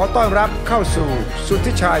ขอต้อนรับเข้าสู่สุท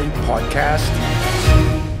ธิชัย Podcast